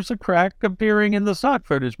 there's a crack appearing in the stock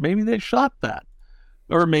footage. Maybe they shot that.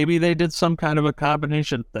 Or maybe they did some kind of a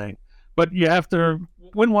combination thing. But you have to,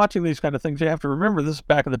 when watching these kind of things, you have to remember this is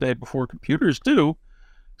back in the day before computers too.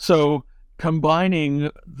 So combining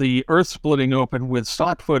the earth splitting open with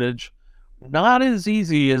stock footage, not as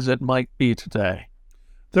easy as it might be today.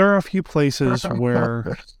 There are a few places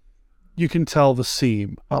where you can tell the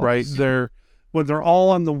seam, right? When they're all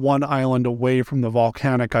on the one island away from the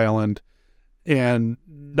volcanic island and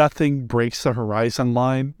nothing breaks the horizon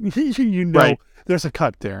line, you know, there's a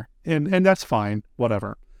cut there, and that's fine,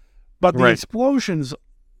 whatever. But the explosions,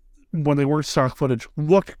 when they weren't stock footage,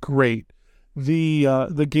 looked great.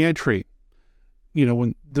 The gantry, you know,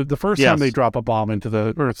 when the first time they drop a bomb into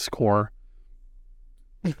the Earth's core,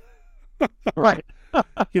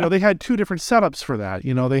 you know, they had two different setups for that.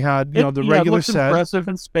 You know, they had the regular set, impressive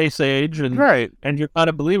in space age, and and you're kind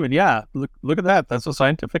of believing, look at that. That's a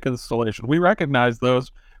scientific installation. We recognize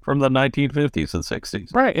those from the 1950s and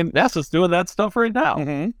 60s. Right, and NASA's doing that stuff right now.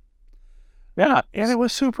 Yeah, and it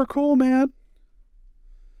was super cool, man.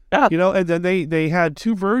 Yeah, you know, and then they had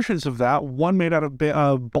two versions of that. One made out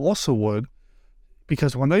of balsa wood,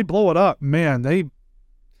 because when they blow it up, man, they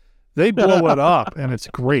blow it up, and it's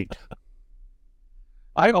great.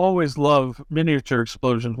 I always love miniature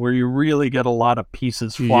explosions where you really get a lot of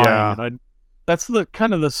pieces flying. Yeah. And that's the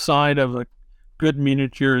kind of the side of a good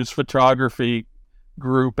miniatures photography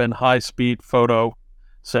group and high-speed photo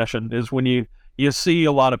session, is when you you see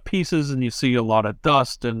a lot of pieces and you see a lot of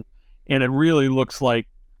dust, and it really looks like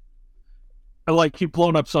you've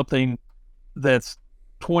blown up something that's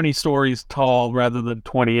 20 stories tall rather than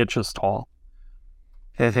 20 inches tall.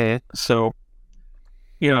 So,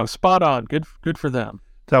 spot on. Good for them.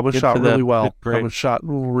 That was shot really well. That was shot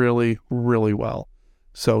really, really well.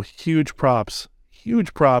 So huge props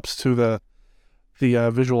to the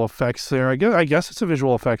visual effects there. I guess it's a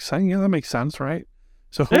visual effects thing. Yeah, that makes sense, right?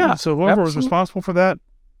 So whoever was responsible for that,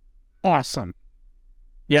 awesome.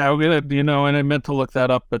 Yeah, and I meant to look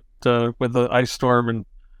that up, but with the ice storm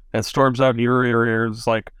and storms out in your area, it's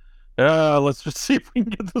like, let's just see if we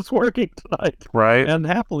can get this working tonight. Right. And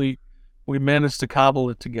happily, we managed to cobble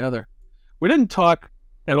it together. We didn't talk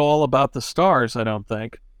at all about the stars, I don't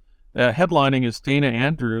think. Headlining is Dana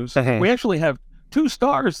Andrews. We actually have 2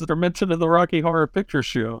 stars that are mentioned in the Rocky Horror Picture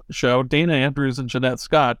Show, Dana Andrews and Jeanette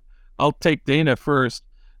Scott. I'll take Dana first.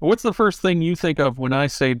 What's the first thing you think of when I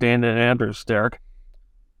say Dana Andrews, Derek?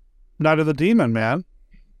 Night of the Demon, man.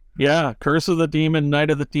 Yeah, Curse of the Demon, Night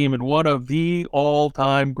of the Demon, one of the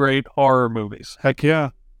all-time great horror movies. Heck yeah.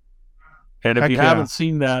 And if you haven't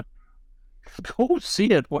seen that, go see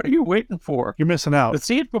it. What are you waiting for? You're missing out. But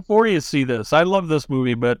see it before you see this. I love this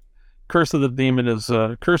movie, but Curse of the Demon is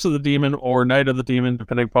Curse of the Demon or Night of the Demon,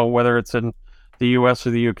 depending upon whether it's in the U.S. or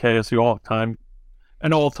the U.K. is an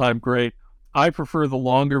all-time great. I prefer the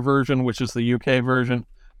longer version, which is the U.K. version,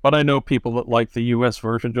 but I know people that like the U.S.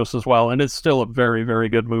 version just as well, and it's still a very, very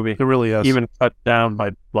good movie. It really is. Even cut down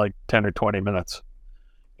by like 10 or 20 minutes.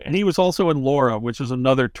 And he was also in Laura, which is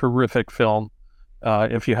another terrific film,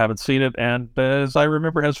 if you haven't seen it, and as I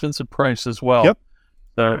remember, has Vincent Price as well.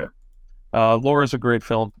 Yep. Laura's a great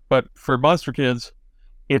film, but for Monster Kids,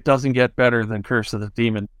 it doesn't get better than Curse of the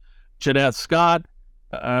Demon. Jeanette Scott,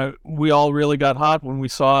 we all really got hot when we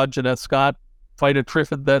saw Jeanette Scott fight a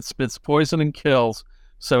Trifid that spits poison and kills.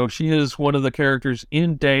 So she is one of the characters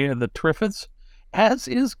in Day of the Triffids, as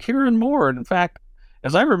is Kieran Moore. And in fact,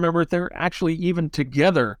 as I remember, they're actually even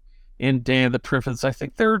together in Day of the Triffids. I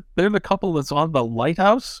think they're the couple that's on the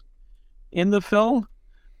lighthouse in the film,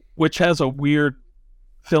 which has a weird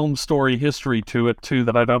film story history to it too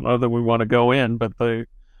that I don't know that we want to go in. But the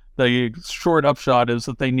short upshot is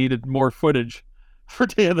that they needed more footage for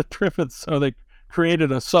Day of the Triffids, so they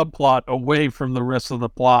created a subplot away from the rest of the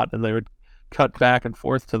plot, and they would cut back and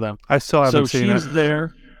forth to them. I still haven't seen it. So she's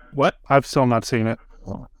there. What? I've still not seen it.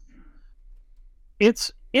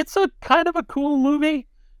 It's a kind of a cool movie.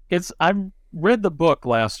 I read the book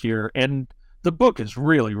last year, and the book is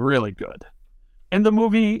really, really good. And the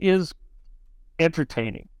movie is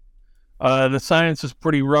entertaining. The science is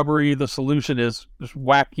pretty rubbery. The solution is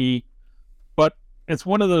wacky. But it's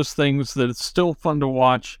one of those things that it's still fun to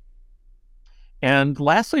watch. And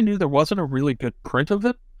last I knew, there wasn't a really good print of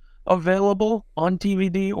it available on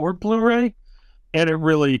DVD or Blu-ray, and it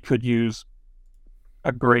really could use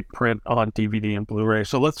a great print on DVD and Blu-ray.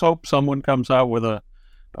 So let's hope someone comes out with a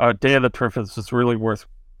Day of the Triffids that's really worth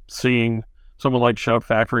seeing. Someone like Shout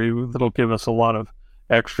Factory that'll give us a lot of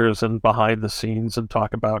extras and behind the scenes and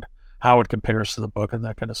talk about how it compares to the book and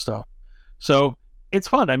that kind of stuff. So it's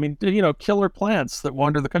fun. I mean, killer plants that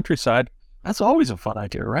wander the countryside, that's always a fun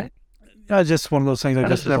idea, right? Just one of those things I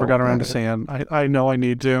just never got around to seeing. I know I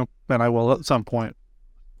need to, and I will at some point.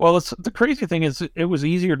 Well, the crazy thing is it was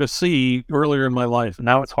easier to see earlier in my life.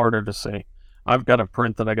 Now it's harder to see. I've got a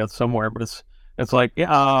print that I got somewhere, but it's like,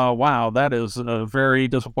 wow, that is a very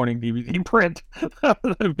disappointing DVD print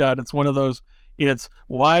that I've got. It's one of those, it's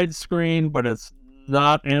widescreen, but it's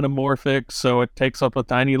not anamorphic, so it takes up a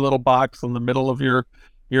tiny little box in the middle of your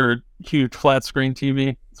huge flat screen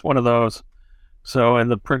TV. It's one of those. So, and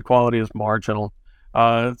the print quality is marginal.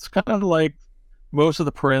 It's kind of like most of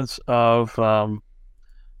the prints of,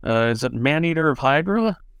 is it Maneater of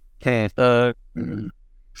Hydra? If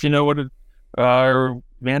you know what it, or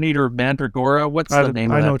Maneater of Mandragora, what's the name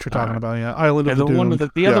of that? I know what you're talking about, yeah. Island of the Doom.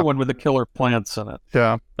 The other yeah. one with the killer plants in it.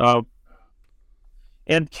 Yeah.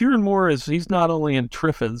 And Kieran Moore he's not only in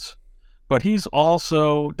Triffids, but he's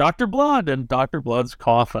also Dr. Blood in Dr. Blood's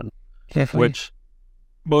Coffin, which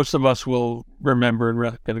most of us will remember and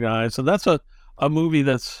recognize. And that's a movie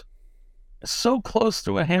that's so close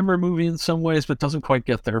to a Hammer movie in some ways, but doesn't quite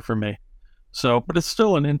get there for me. So, but it's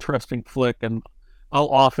still an interesting flick, and I'll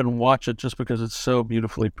often watch it just because it's so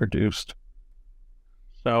beautifully produced.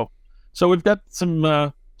 So we've got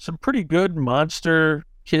some pretty good monster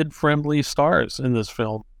kid-friendly stars in this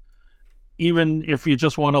film. Even if you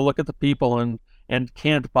just want to look at the people and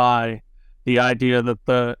can't buy the idea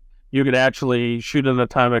that you could actually shoot an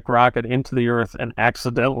atomic rocket into the Earth and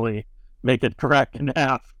accidentally make it crack in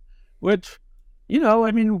half, which,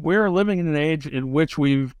 we're living in an age in which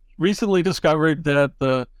we've recently discovered that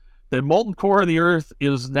the molten core of the Earth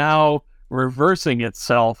is now reversing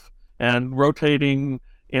itself and rotating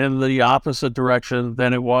in the opposite direction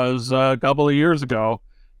than it was a couple of years ago.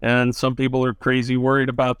 And some people are crazy worried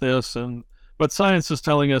about this, but science is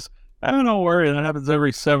telling us, don't worry, that happens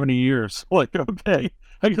every 70 years. Like, okay,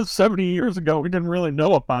 I guess 70 years ago we didn't really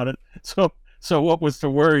know about it. So what was to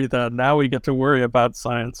worry then? Now we get to worry about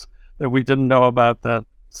science that we didn't know about then.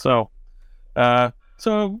 So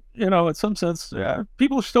in some sense,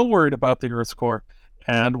 people are still worried about the Earth's core,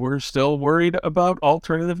 and we're still worried about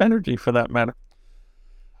alternative energy for that matter.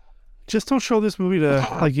 Just don't show this movie to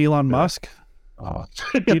like Elon Musk.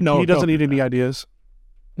 He doesn't need any ideas.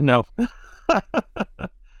 No.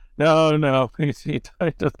 No. He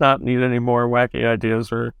does not need any more wacky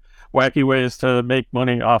ideas or wacky ways to make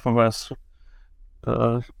money off of us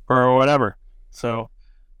or whatever. So,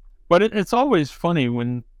 but it's always funny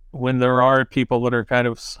when there are people that are kind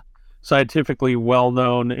of scientifically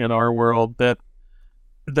well-known in our world that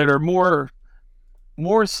are more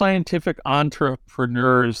scientific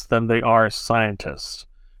entrepreneurs than they are scientists.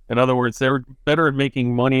 In other words, they're better at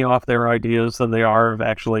making money off their ideas than they are of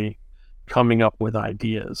actually coming up with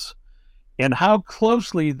ideas. And how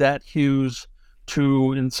closely that hews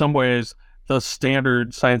to, in some ways, the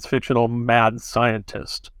standard science fictional mad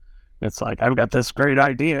scientist. It's like, I've got this great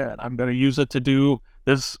idea, and I'm going to use it to do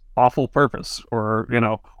this awful purpose, or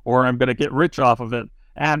I'm going to get rich off of it,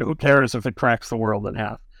 and who cares if it cracks the world in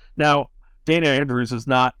half. Now, Dana Andrews is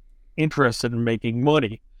not interested in making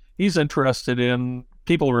money. He's interested in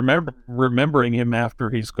people remembering him after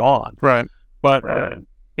he's gone. Right. But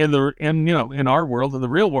in our world, in the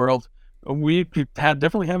real world, we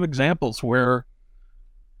definitely have examples where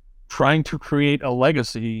trying to create a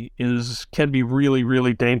legacy can be really,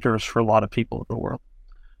 really dangerous for a lot of people in the world.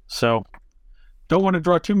 So don't want to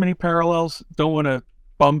draw too many parallels. Don't want to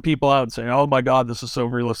bum people out and say, oh my God, this is so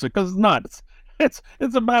realistic, because it's not. It's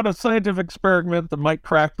about a scientific experiment that might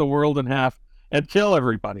crack the world in half and kill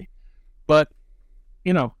everybody. But,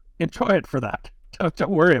 enjoy it for that. Don't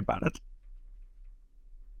worry about it.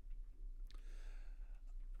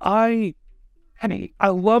 I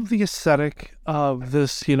love the aesthetic of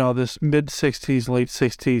this, this mid-60s, late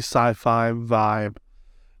 60s sci-fi vibe.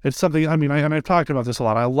 It's something, and I've talked about this a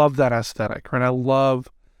lot. I love that aesthetic, right? I love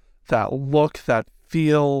that look, that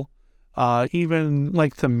feel. Even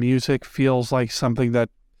like the music feels like something that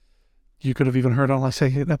you could have even heard on, like,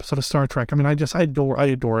 say, an episode of Star Trek. I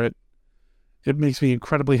adore it. It makes me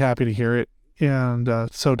incredibly happy to hear it. And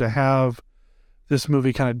so to have this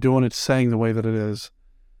movie kind of doing its saying the way that it is,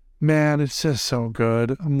 man, it's just so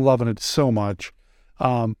good. I'm loving it so much.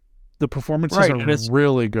 The performances are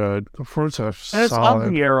really good. The performances are solid. It's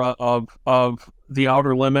of the era of The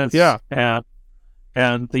Outer Limits,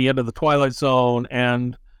 and the end of the Twilight Zone,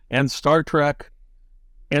 and Star Trek,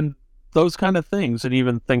 and those kind of things, and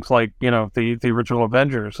even things like the original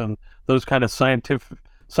Avengers and those kind of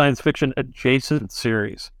science fiction adjacent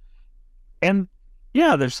series. And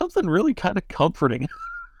there's something really kind of comforting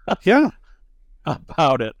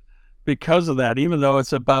about it because of that, even though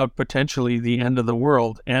it's about potentially the end of the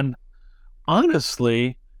world. And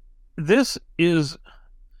honestly, this is,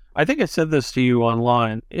 I think I said this to you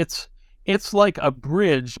online, it's like a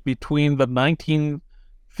bridge between the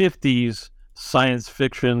 1950s science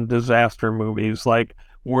fiction disaster movies like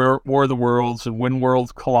War of the Worlds and When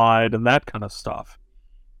Worlds Collide and that kind of stuff,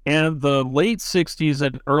 and the late 60s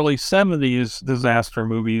and early 70s disaster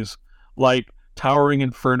movies like Towering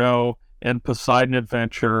Inferno and Poseidon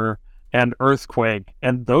Adventure and Earthquake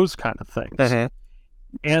and those kind of things. Uh-huh.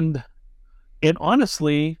 And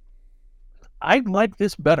honestly, I like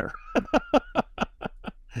this better.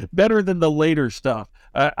 Better than the later stuff.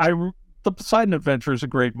 The Poseidon Adventure is a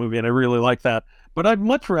great movie, and I really like that. But I'd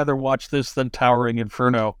much rather watch this than Towering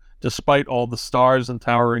Inferno, despite all the stars in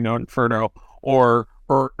Towering Inferno, or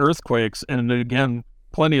Earthquakes, and again,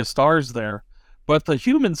 plenty of stars there. But the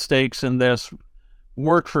human stakes in this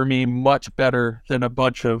work for me much better than a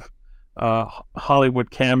bunch of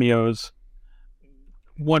Hollywood cameos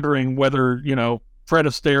wondering whether, Fred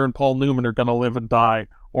Astaire and Paul Newman are going to live and die,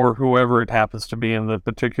 or whoever it happens to be in the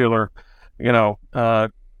particular,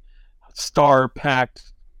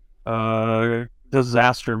 star-packed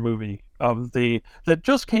disaster movie that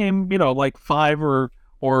just came, like 5 or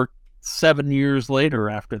 7 years later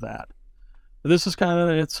after that. This is kind of,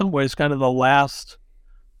 in some ways, kind of the last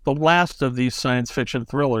of these science fiction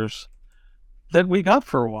thrillers that we got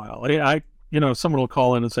for a while. Someone will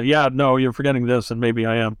call in and say, yeah, no, you're forgetting this, and maybe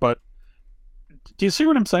I am, but do you see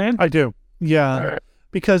what I'm saying? I do. Yeah.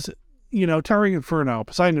 Because Towering Inferno,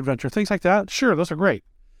 Poseidon Adventure, things like that, sure, those are great.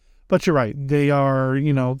 But you're right, they are,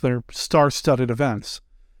 they're star-studded events.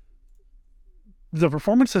 The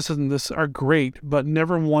performances in this are great, but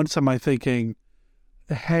never once am I thinking,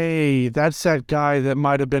 hey, that's that guy that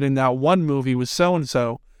might have been in that one movie with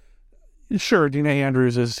so-and-so. Sure, Dina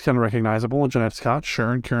Andrews is kind of recognizable, and Jeanette Scott,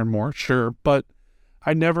 sure, and Karen Moore, sure, but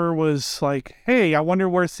I never was like, hey, I wonder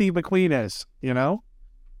where Steve McQueen is,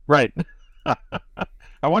 Right.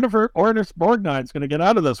 I wonder if Ernest Borgnine's going to get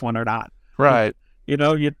out of this one or not. Right.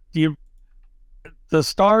 The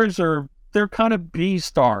stars they're kind of B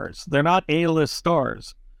stars. They're not A-list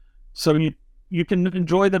stars. So you can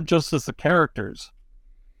enjoy them just as the characters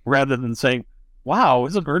rather than saying, wow,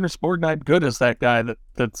 isn't Ernest Borgnine good as that guy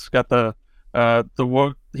that's got the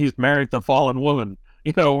he's married the fallen woman,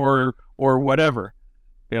 or whatever.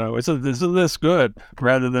 Isn't this good?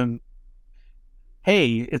 Rather than,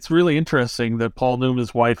 hey, it's really interesting that Paul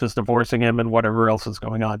Newman's wife is divorcing him and whatever else is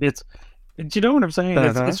going on. Do you know what I'm saying?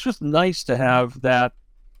 It's just nice to have that,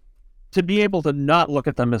 to be able to not look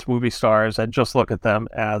at them as movie stars and just look at them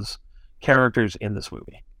as characters in this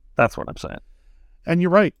movie. That's what I'm saying. And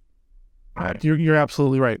you're right. You're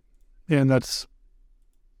absolutely right. And that's,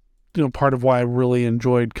 part of why I really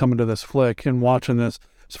enjoyed coming to this flick and watching this.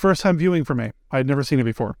 It's the first time viewing for me. I'd never seen it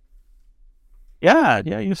before. Yeah,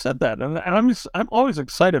 you said that. And I'm always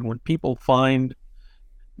excited when people find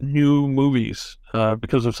new movies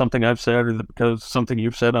because of something I've said or because of something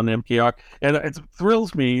you've said on NPR. And it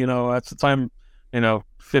thrills me, that's the time,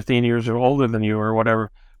 15 years or older than you or whatever,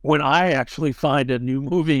 when I actually find a new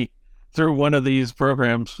movie through one of these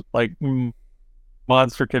programs like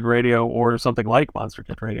Monster Kid Radio or something like Monster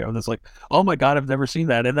Kid Radio. And it's like, oh my God, I've never seen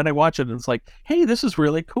that. And then I watch it and it's like, hey, this is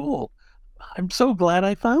really cool. I'm so glad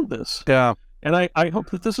I found this. Yeah. And I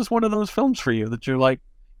hope that this is one of those films for you that you're like,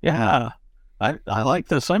 yeah, I like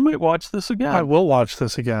this. I might watch this again. I will watch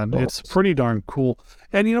this again. It's pretty darn cool.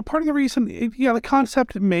 And, part of the reason, the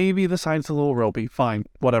concept, maybe the science is a little ropey, fine,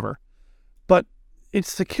 whatever. But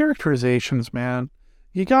it's the characterizations, man.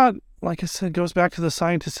 You got, like I said, it goes back to the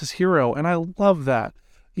scientist as hero, and I love that.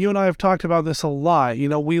 You and I have talked about this a lot.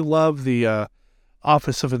 We love the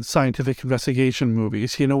Office of Scientific Investigation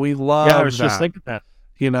movies. We love that. Yeah, I was just thinking that.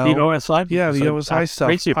 The OSI? Yeah, the OSI stuff.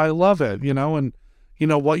 Crazy. I love it, and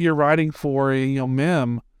what you're writing for,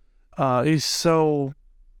 MIM, is so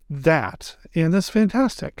that, and that's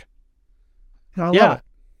fantastic. I love it.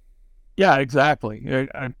 Yeah, exactly.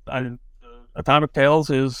 Atomic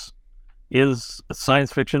Tales is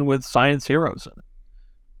science fiction with science heroes in it,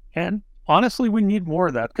 and honestly, we need more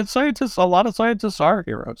of that because a lot of scientists are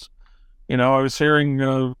heroes. I was hearing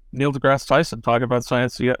Neil deGrasse Tyson talk about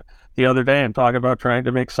science the other day and talk about trying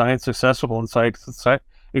to make science accessible and science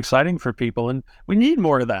exciting for people. And we need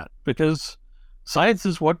more of that because science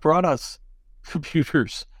is what brought us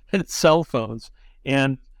computers and cell phones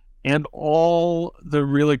and all the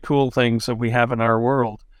really cool things that we have in our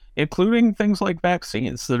world, including things like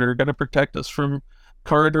vaccines that are going to protect us from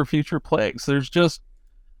current or future plagues.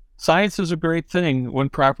 Science is a great thing when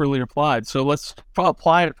properly applied. So let's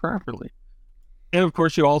apply it properly. And of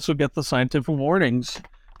course, you also get the scientific warnings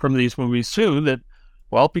from these movies too that,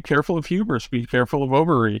 well, be careful of hubris, be careful of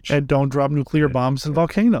overreach. And don't drop nuclear bombs in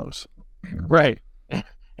volcanoes. Right.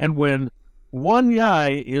 And when one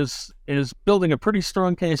guy is building a pretty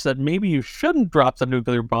strong case that maybe you shouldn't drop the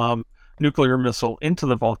nuclear missile into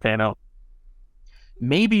the volcano,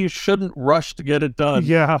 maybe you shouldn't rush to get it done.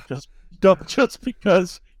 Yeah. Just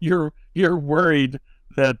because you're worried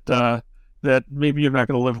that maybe you're not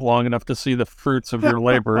going to live long enough to see the fruits of your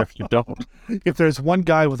labor if you don't. If there's one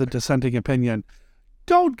guy with a dissenting opinion,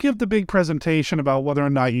 don't give the big presentation about whether or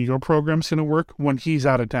not your program's going to work when he's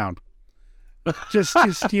out of town. Just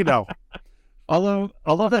Although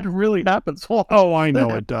that really happens. Oh, I know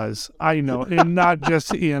it does. I know. And not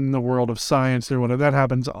just in the world of science or whatever. That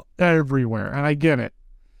happens everywhere. And I get it.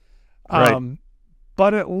 Right.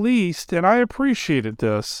 But at least, and I appreciated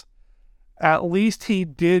this, at least he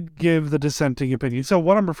did give the dissenting opinion. So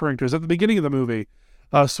what I'm referring to is at the beginning of the movie,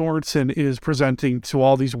 Sorensen is presenting to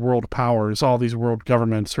all these world powers, all these world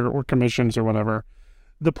governments or commissions or whatever,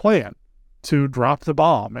 the plan to drop the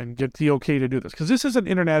bomb and get the okay to do this. Because this is an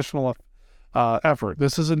international effort.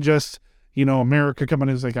 This isn't just, America coming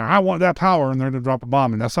in and saying, I want that power, and they're going to drop a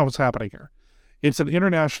bomb. And that's not what's happening here. It's an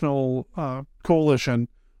international coalition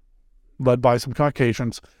led by some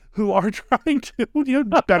Caucasians who are trying to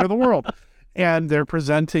better the world. And they're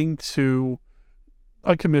presenting to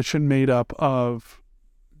a commission made up of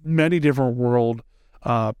many different world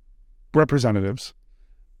representatives.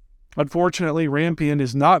 Unfortunately, Rampion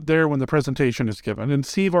is not there when the presentation is given. And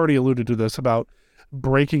Steve already alluded to this about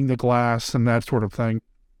breaking the glass and that sort of thing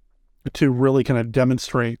to really kind of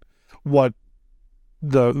demonstrate what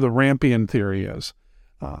the Rampion theory is.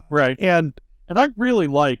 Right. And I really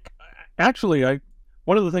like, actually,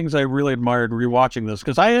 one of the things I really admired rewatching this,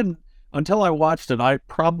 because until I watched it, I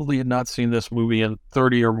probably had not seen this movie in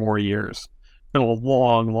 30 or more years. It's been a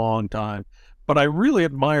long, long time. But I really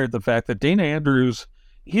admired the fact that Dana Andrews,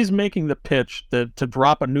 he's making the pitch to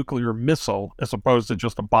drop a nuclear missile, as opposed to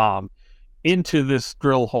just a bomb, into this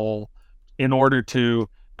drill hole in order to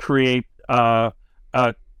create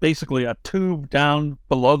basically a tube down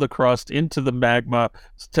below the crust into the magma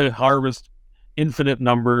to harvest infinite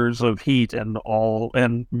numbers of heat and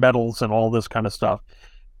metals and all this kind of stuff.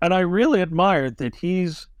 And I really admired that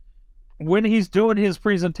when he's doing his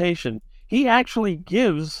presentation, he actually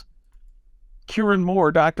gives Kieran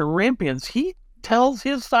Moore, Dr. Rampions, he tells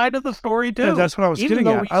his side of the story too. Yeah, that's what I was getting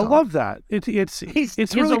at. I love that. It's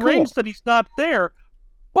really arranged cool that he's not there,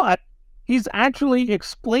 but he's actually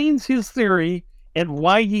explains his theory and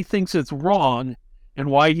why he thinks it's wrong and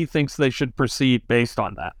why he thinks they should proceed based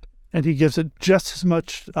on that. And he gives it just as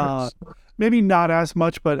much, maybe not as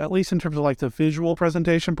much, but at least in terms of like the visual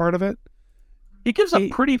presentation part of it. He gives a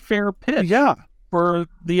pretty fair pitch for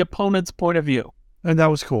the opponent's point of view. And that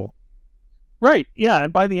was cool. Right, yeah.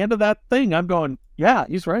 And by the end of that thing, I'm going, yeah,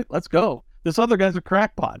 he's right. Let's go. This other guy's a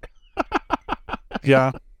crackpot.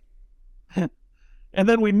 Yeah. And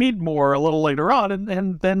then we meet Moore a little later on,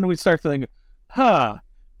 and then we start to think,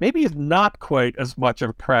 maybe he's not quite as much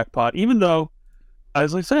of a crackpot, even though,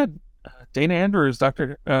 as I said, Dana Andrews,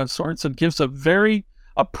 Dr. Sorensen, gives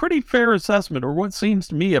a pretty fair assessment, or what seems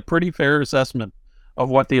to me a pretty fair assessment of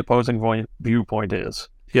what the opposing viewpoint is.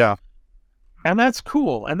 Yeah. And that's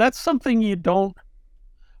cool. And that's something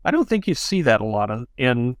I don't think you see that a lot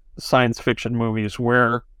in science fiction movies,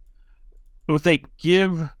 where they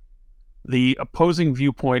give the opposing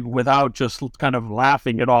viewpoint without just kind of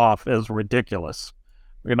laughing it off as ridiculous.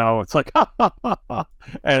 It's like,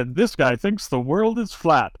 and this guy thinks the world is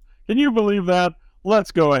flat. Can you believe that?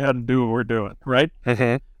 Let's go ahead and do what we're doing, right?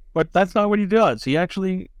 But that's not what he does. He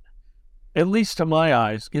actually, at least to my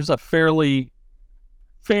eyes, gives a fairly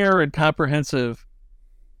fair and comprehensive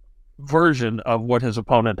version of what his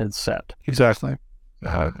opponent had said. Exactly.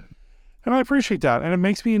 And I appreciate that. And it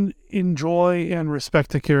makes me enjoy and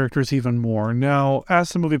respect the characters even more. Now, as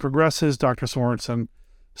the movie progresses, Dr. Sorensen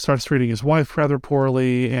starts treating his wife rather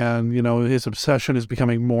poorly, and, his obsession is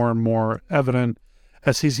becoming more and more evident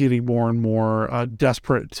as he's getting more and more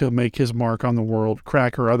desperate to make his mark on the world,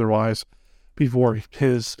 crack or otherwise, before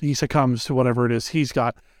he succumbs to whatever it is he's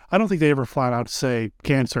got. I don't think they ever flat out say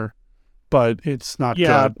cancer, but it's not good.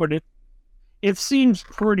 Yeah, but it seems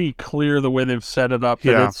pretty clear the way they've set it up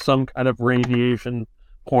that it's some kind of radiation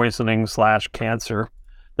poisoning / cancer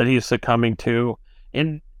that he's succumbing to.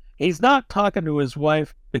 And he's not talking to his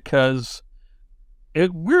wife because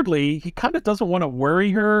weirdly, he kind of doesn't want to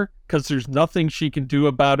worry her because there's nothing she can do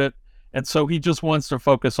about it. And so he just wants to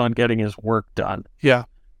focus on getting his work done. Yeah.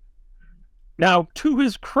 Now, to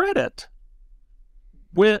his credit,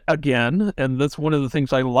 again, and that's one of the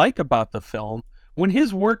things I like about the film, when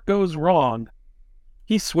his work goes wrong,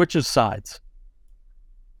 he switches sides.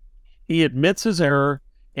 He admits his error,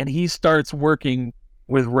 and he starts working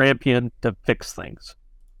with Rampion to fix things.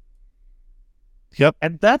 Yep.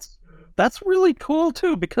 And that's really cool,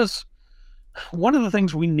 too, because one of the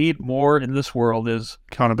things we need more in this world is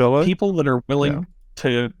accountability. People that are willing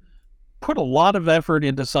to put a lot of effort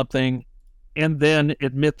into something and then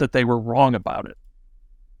admit that they were wrong about it.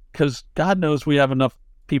 Because God knows we have enough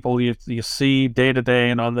people you see day to day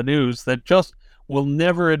and on the news that just will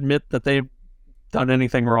never admit that they've done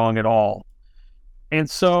anything wrong at all. And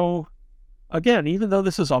so, again, even though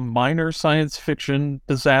this is a minor science fiction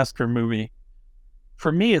disaster movie,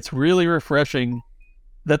 for me it's really refreshing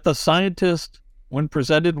that the scientist, when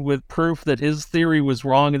presented with proof that his theory was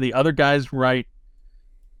wrong and the other guy's right,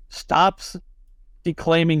 stops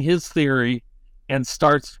declaiming his theory and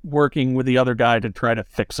starts working with the other guy to try to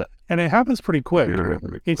fix it. And it happens pretty quick.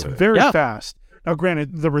 It's very fast. Now,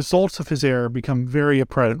 granted, the results of his error become very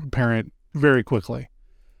apparent very quickly.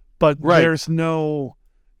 But there's no,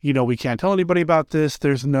 we can't tell anybody about this.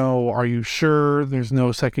 There's no, are you sure? There's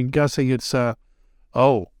no second guessing. It's,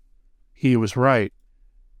 he was right.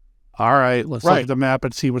 All right, let's look at the map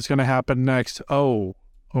and see what's going to happen next. Oh,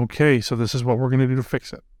 okay, so this is what we're going to do to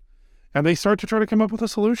fix it. And they start to try to come up with a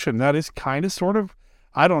solution. That is kind of sort of,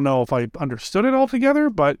 I don't know if I understood it altogether,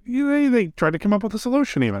 but they try to come up with a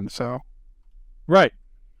solution even, so. Right.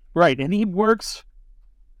 And he being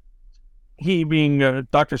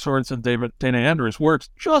Dr. Sorensen, Dana Andrews, works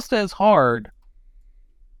just as hard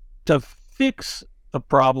to fix the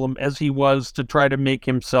problem as he was to try to make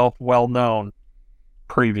himself well known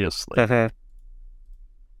previously.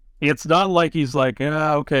 It's not like he's like,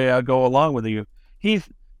 okay, I'll go along with you. He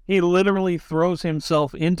literally throws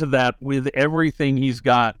himself into that with everything he's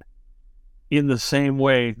got in the same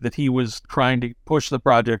way that he was trying to push the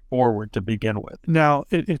project forward to begin with. Now,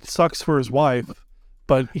 it sucks for his wife,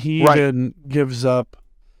 but he even gives up.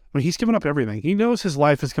 I mean, he's given up everything. He knows his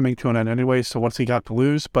life is coming to an end anyway, so what's he got to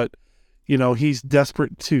lose? But, he's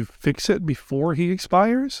desperate to fix it before he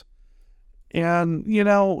expires. And,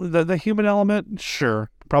 the human element, sure,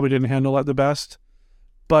 probably didn't handle that the best.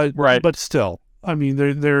 But still, I mean,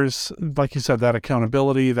 there's, like you said, that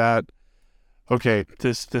accountability that, okay,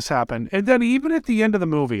 this happened. And then even at the end of the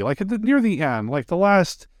movie, like near the end, like the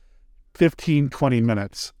last 15, 20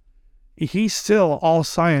 minutes, he's still all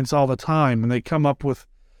science all the time. And they come up with,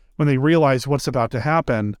 when they realize what's about to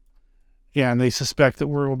happen, and they suspect that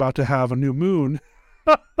we're about to have a new moon,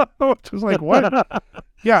 which was like, what?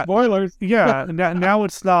 Yeah. Spoilers. Yeah. Now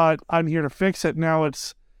it's not, I'm here to fix it. Now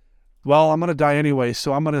it's, well, I'm going to die anyway,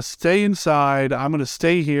 so I'm going to stay inside. I'm going to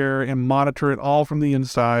stay here and monitor it all from the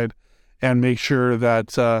inside and make sure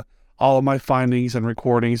that all of my findings and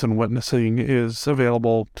recordings and witnessing is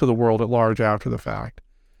available to the world at large after the fact.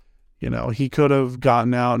 He could have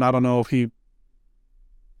gotten out, and I don't know if he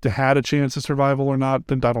had a chance of survival or not.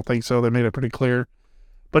 I don't think so. They made it pretty clear.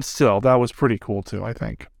 But still, that was pretty cool too, I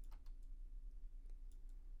think.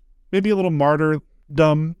 Maybe a little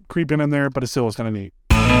martyrdom creeping in there, but it still was kind of neat.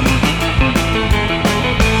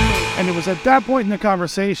 And it was at that point in the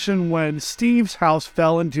conversation when Steve's house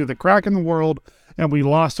fell into the crack in the world and we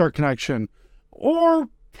lost our connection. Or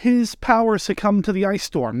his power succumbed to the ice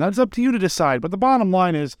storm. That's up to you to decide. But the bottom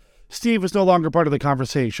line is Steve was no longer part of the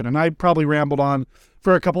conversation. And I probably rambled on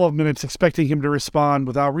for a couple of minutes expecting him to respond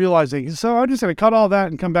without realizing. So I'm just going to cut all that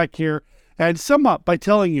and come back here and sum up by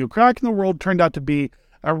telling you Crack in the World turned out to be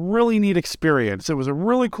a really neat experience. It was a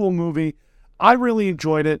really cool movie. I really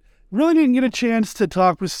enjoyed it. Really didn't get a chance to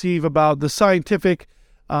talk with Steve about the scientific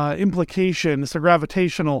implications, the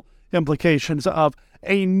gravitational implications of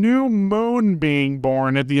a new moon being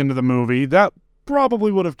born at the end of the movie. That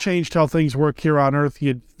probably would have changed how things work here on Earth,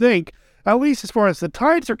 you'd think, at least as far as the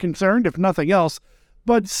tides are concerned, if nothing else.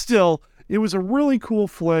 But still, it was a really cool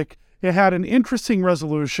flick. It had an interesting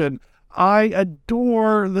resolution. I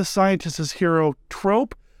adore the scientist as hero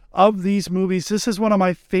trope of these movies. This is one of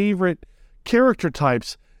my favorite character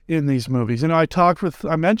types in these movies. I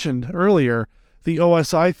mentioned earlier the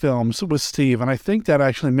OSI films with Steve, and I think that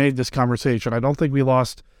actually made this conversation. I don't think we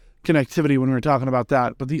lost connectivity when we were talking about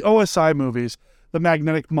that, but the OSI movies, The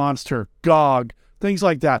Magnetic Monster, Gog, things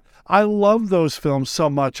like that. I love those films so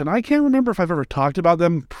much, and I can't remember if I've ever talked about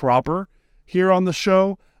them proper here on the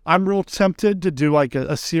show. I'm real tempted to do like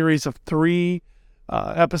a series of 3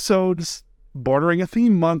 episodes bordering a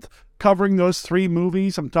theme month covering those 3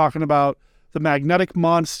 movies. I'm talking about The Magnetic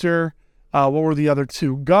Monster. What were the other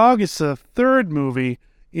 2? Gog is the 3rd movie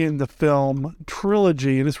in the film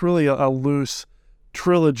trilogy, and it's really a loose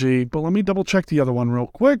trilogy. But let me double check the other one real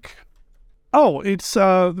quick. Oh, it's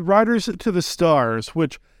Riders to the Stars,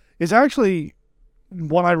 which is actually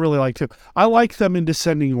one I really like too. I like them in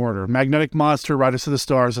descending order. Magnetic Monster, Riders to the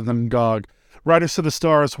Stars, and then Gog. Riders to the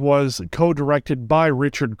Stars was co-directed by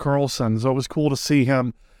Richard Carlson, so it was cool to see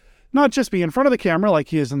him not just be in front of the camera like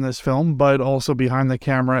he is in this film, but also behind the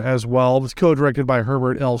camera as well. It was co-directed by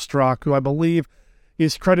Herbert L. Strock, who I believe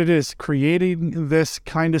is credited as creating this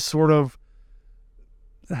kind of sort of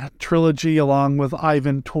trilogy along with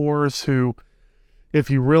Ivan Tors, who, if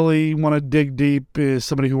you really want to dig deep, is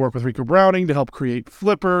somebody who worked with Rico Browning to help create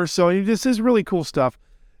Flipper. So this is really cool stuff.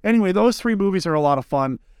 Anyway, those 3 movies are a lot of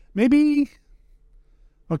fun. Maybe...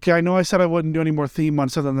 Okay, I know I said I wouldn't do any more theme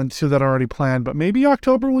months other than 2 that are already planned, but maybe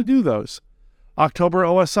October we'll do those. October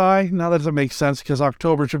OSI? Now that doesn't make sense because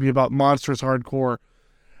October should be about Monsters Hardcore.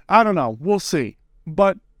 I don't know. We'll see.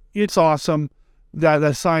 But it's awesome that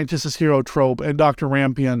the scientist is hero trope, and Dr.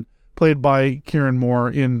 Rampion, played by Kieran Moore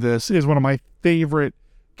in this, is one of my favorite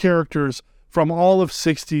characters from all of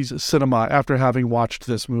 60s cinema after having watched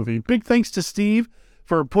this movie. Big thanks to Steve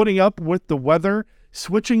for putting up with the weather,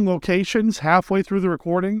 switching locations halfway through the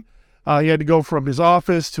recording. He had to go from his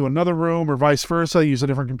office to another room or vice versa, use a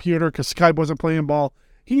different computer because Skype wasn't playing ball.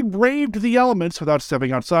 He braved the elements without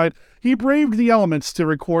stepping outside. He braved the elements to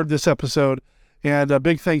record this episode. And a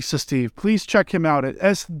big thanks to Steve. Please check him out at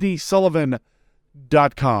sdsullivan.com.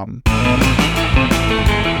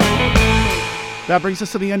 That brings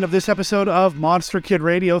us to the end of this episode of Monster Kid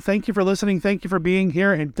Radio. Thank you for listening. Thank you for being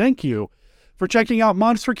here. And thank you for checking out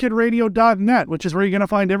MonsterKidRadio.net, which is where you're going to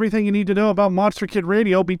find everything you need to know about Monster Kid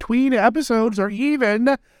Radio between episodes or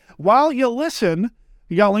even while you listen.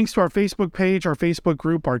 You got links to our Facebook page, our Facebook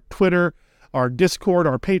group, our Twitter, our Discord,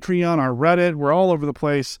 our Patreon, our Reddit. We're all over the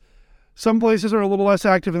place. Some places are a little less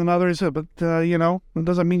active than others, but, it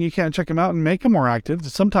doesn't mean you can't check them out and make them more active.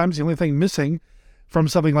 Sometimes the only thing missing from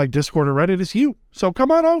something like Discord or Reddit is you. So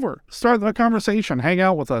come on over, start the conversation, hang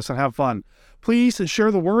out with us, and have fun. Please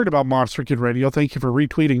share the word about Monster Kid Radio. Thank you for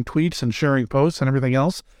retweeting tweets and sharing posts and everything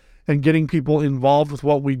else and getting people involved with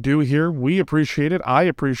what we do here. We appreciate it. I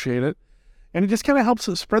appreciate it. And it just kind of helps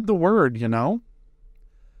us spread the word,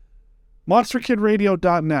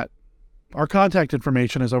 MonsterKidRadio.net. Our contact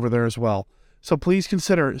information is over there as well. So please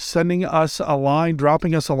consider sending us a line,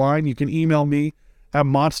 dropping us a line. You can email me at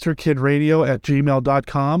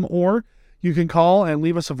monsterkidradio@gmail.com, or you can call and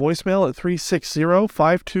leave us a voicemail at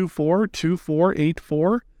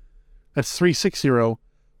 360-524-2484. That's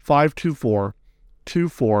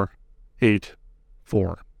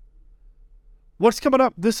 360-524-2484. What's coming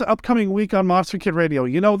up this upcoming week on Monster Kid Radio?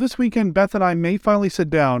 This weekend, Beth and I may finally sit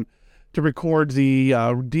down to record the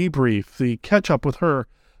debrief, the catch-up with her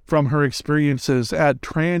from her experiences at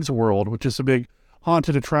Transworld, which is a big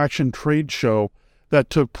haunted attraction trade show that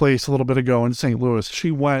took place a little bit ago in St. Louis. She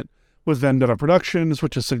went with Vendetta Productions,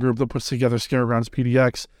 which is the group that puts together Scaregrounds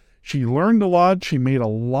PDX. She learned a lot. She made a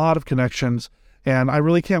lot of connections, and I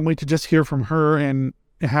really can't wait to just hear from her and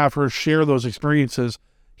have her share those experiences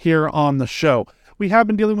here on the show. We have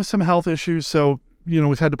been dealing with some health issues, so,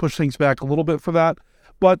 we've had to push things back a little bit for that,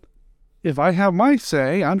 but if I have my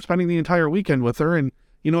say, I'm spending the entire weekend with her, and,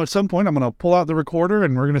 at some point I'm going to pull out the recorder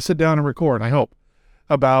and we're going to sit down and record, I hope,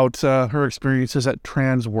 about her experiences at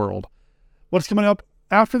Transworld. What's coming up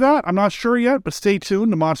after that, I'm not sure yet, but stay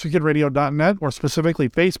tuned to MonsterKidRadio.net, or specifically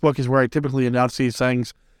Facebook is where I typically announce these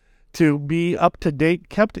things, to be up to date,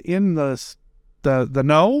 kept in the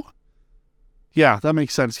know. Yeah, that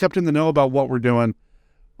makes sense. Kept in the know about what we're doing,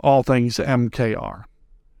 all things MKR.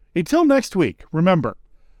 Until next week, remember,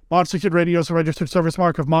 Monster Kid Radio is a registered service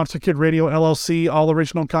mark of Monster Kid Radio, LLC. All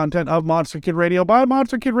original content of Monster Kid Radio by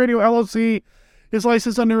Monster Kid Radio, LLC is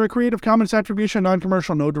licensed under a Creative Commons Attribution,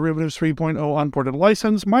 Non-Commercial, No Derivatives 3.0 unported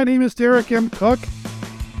license. My name is Derek M. Cook.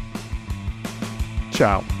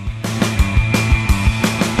 Ciao.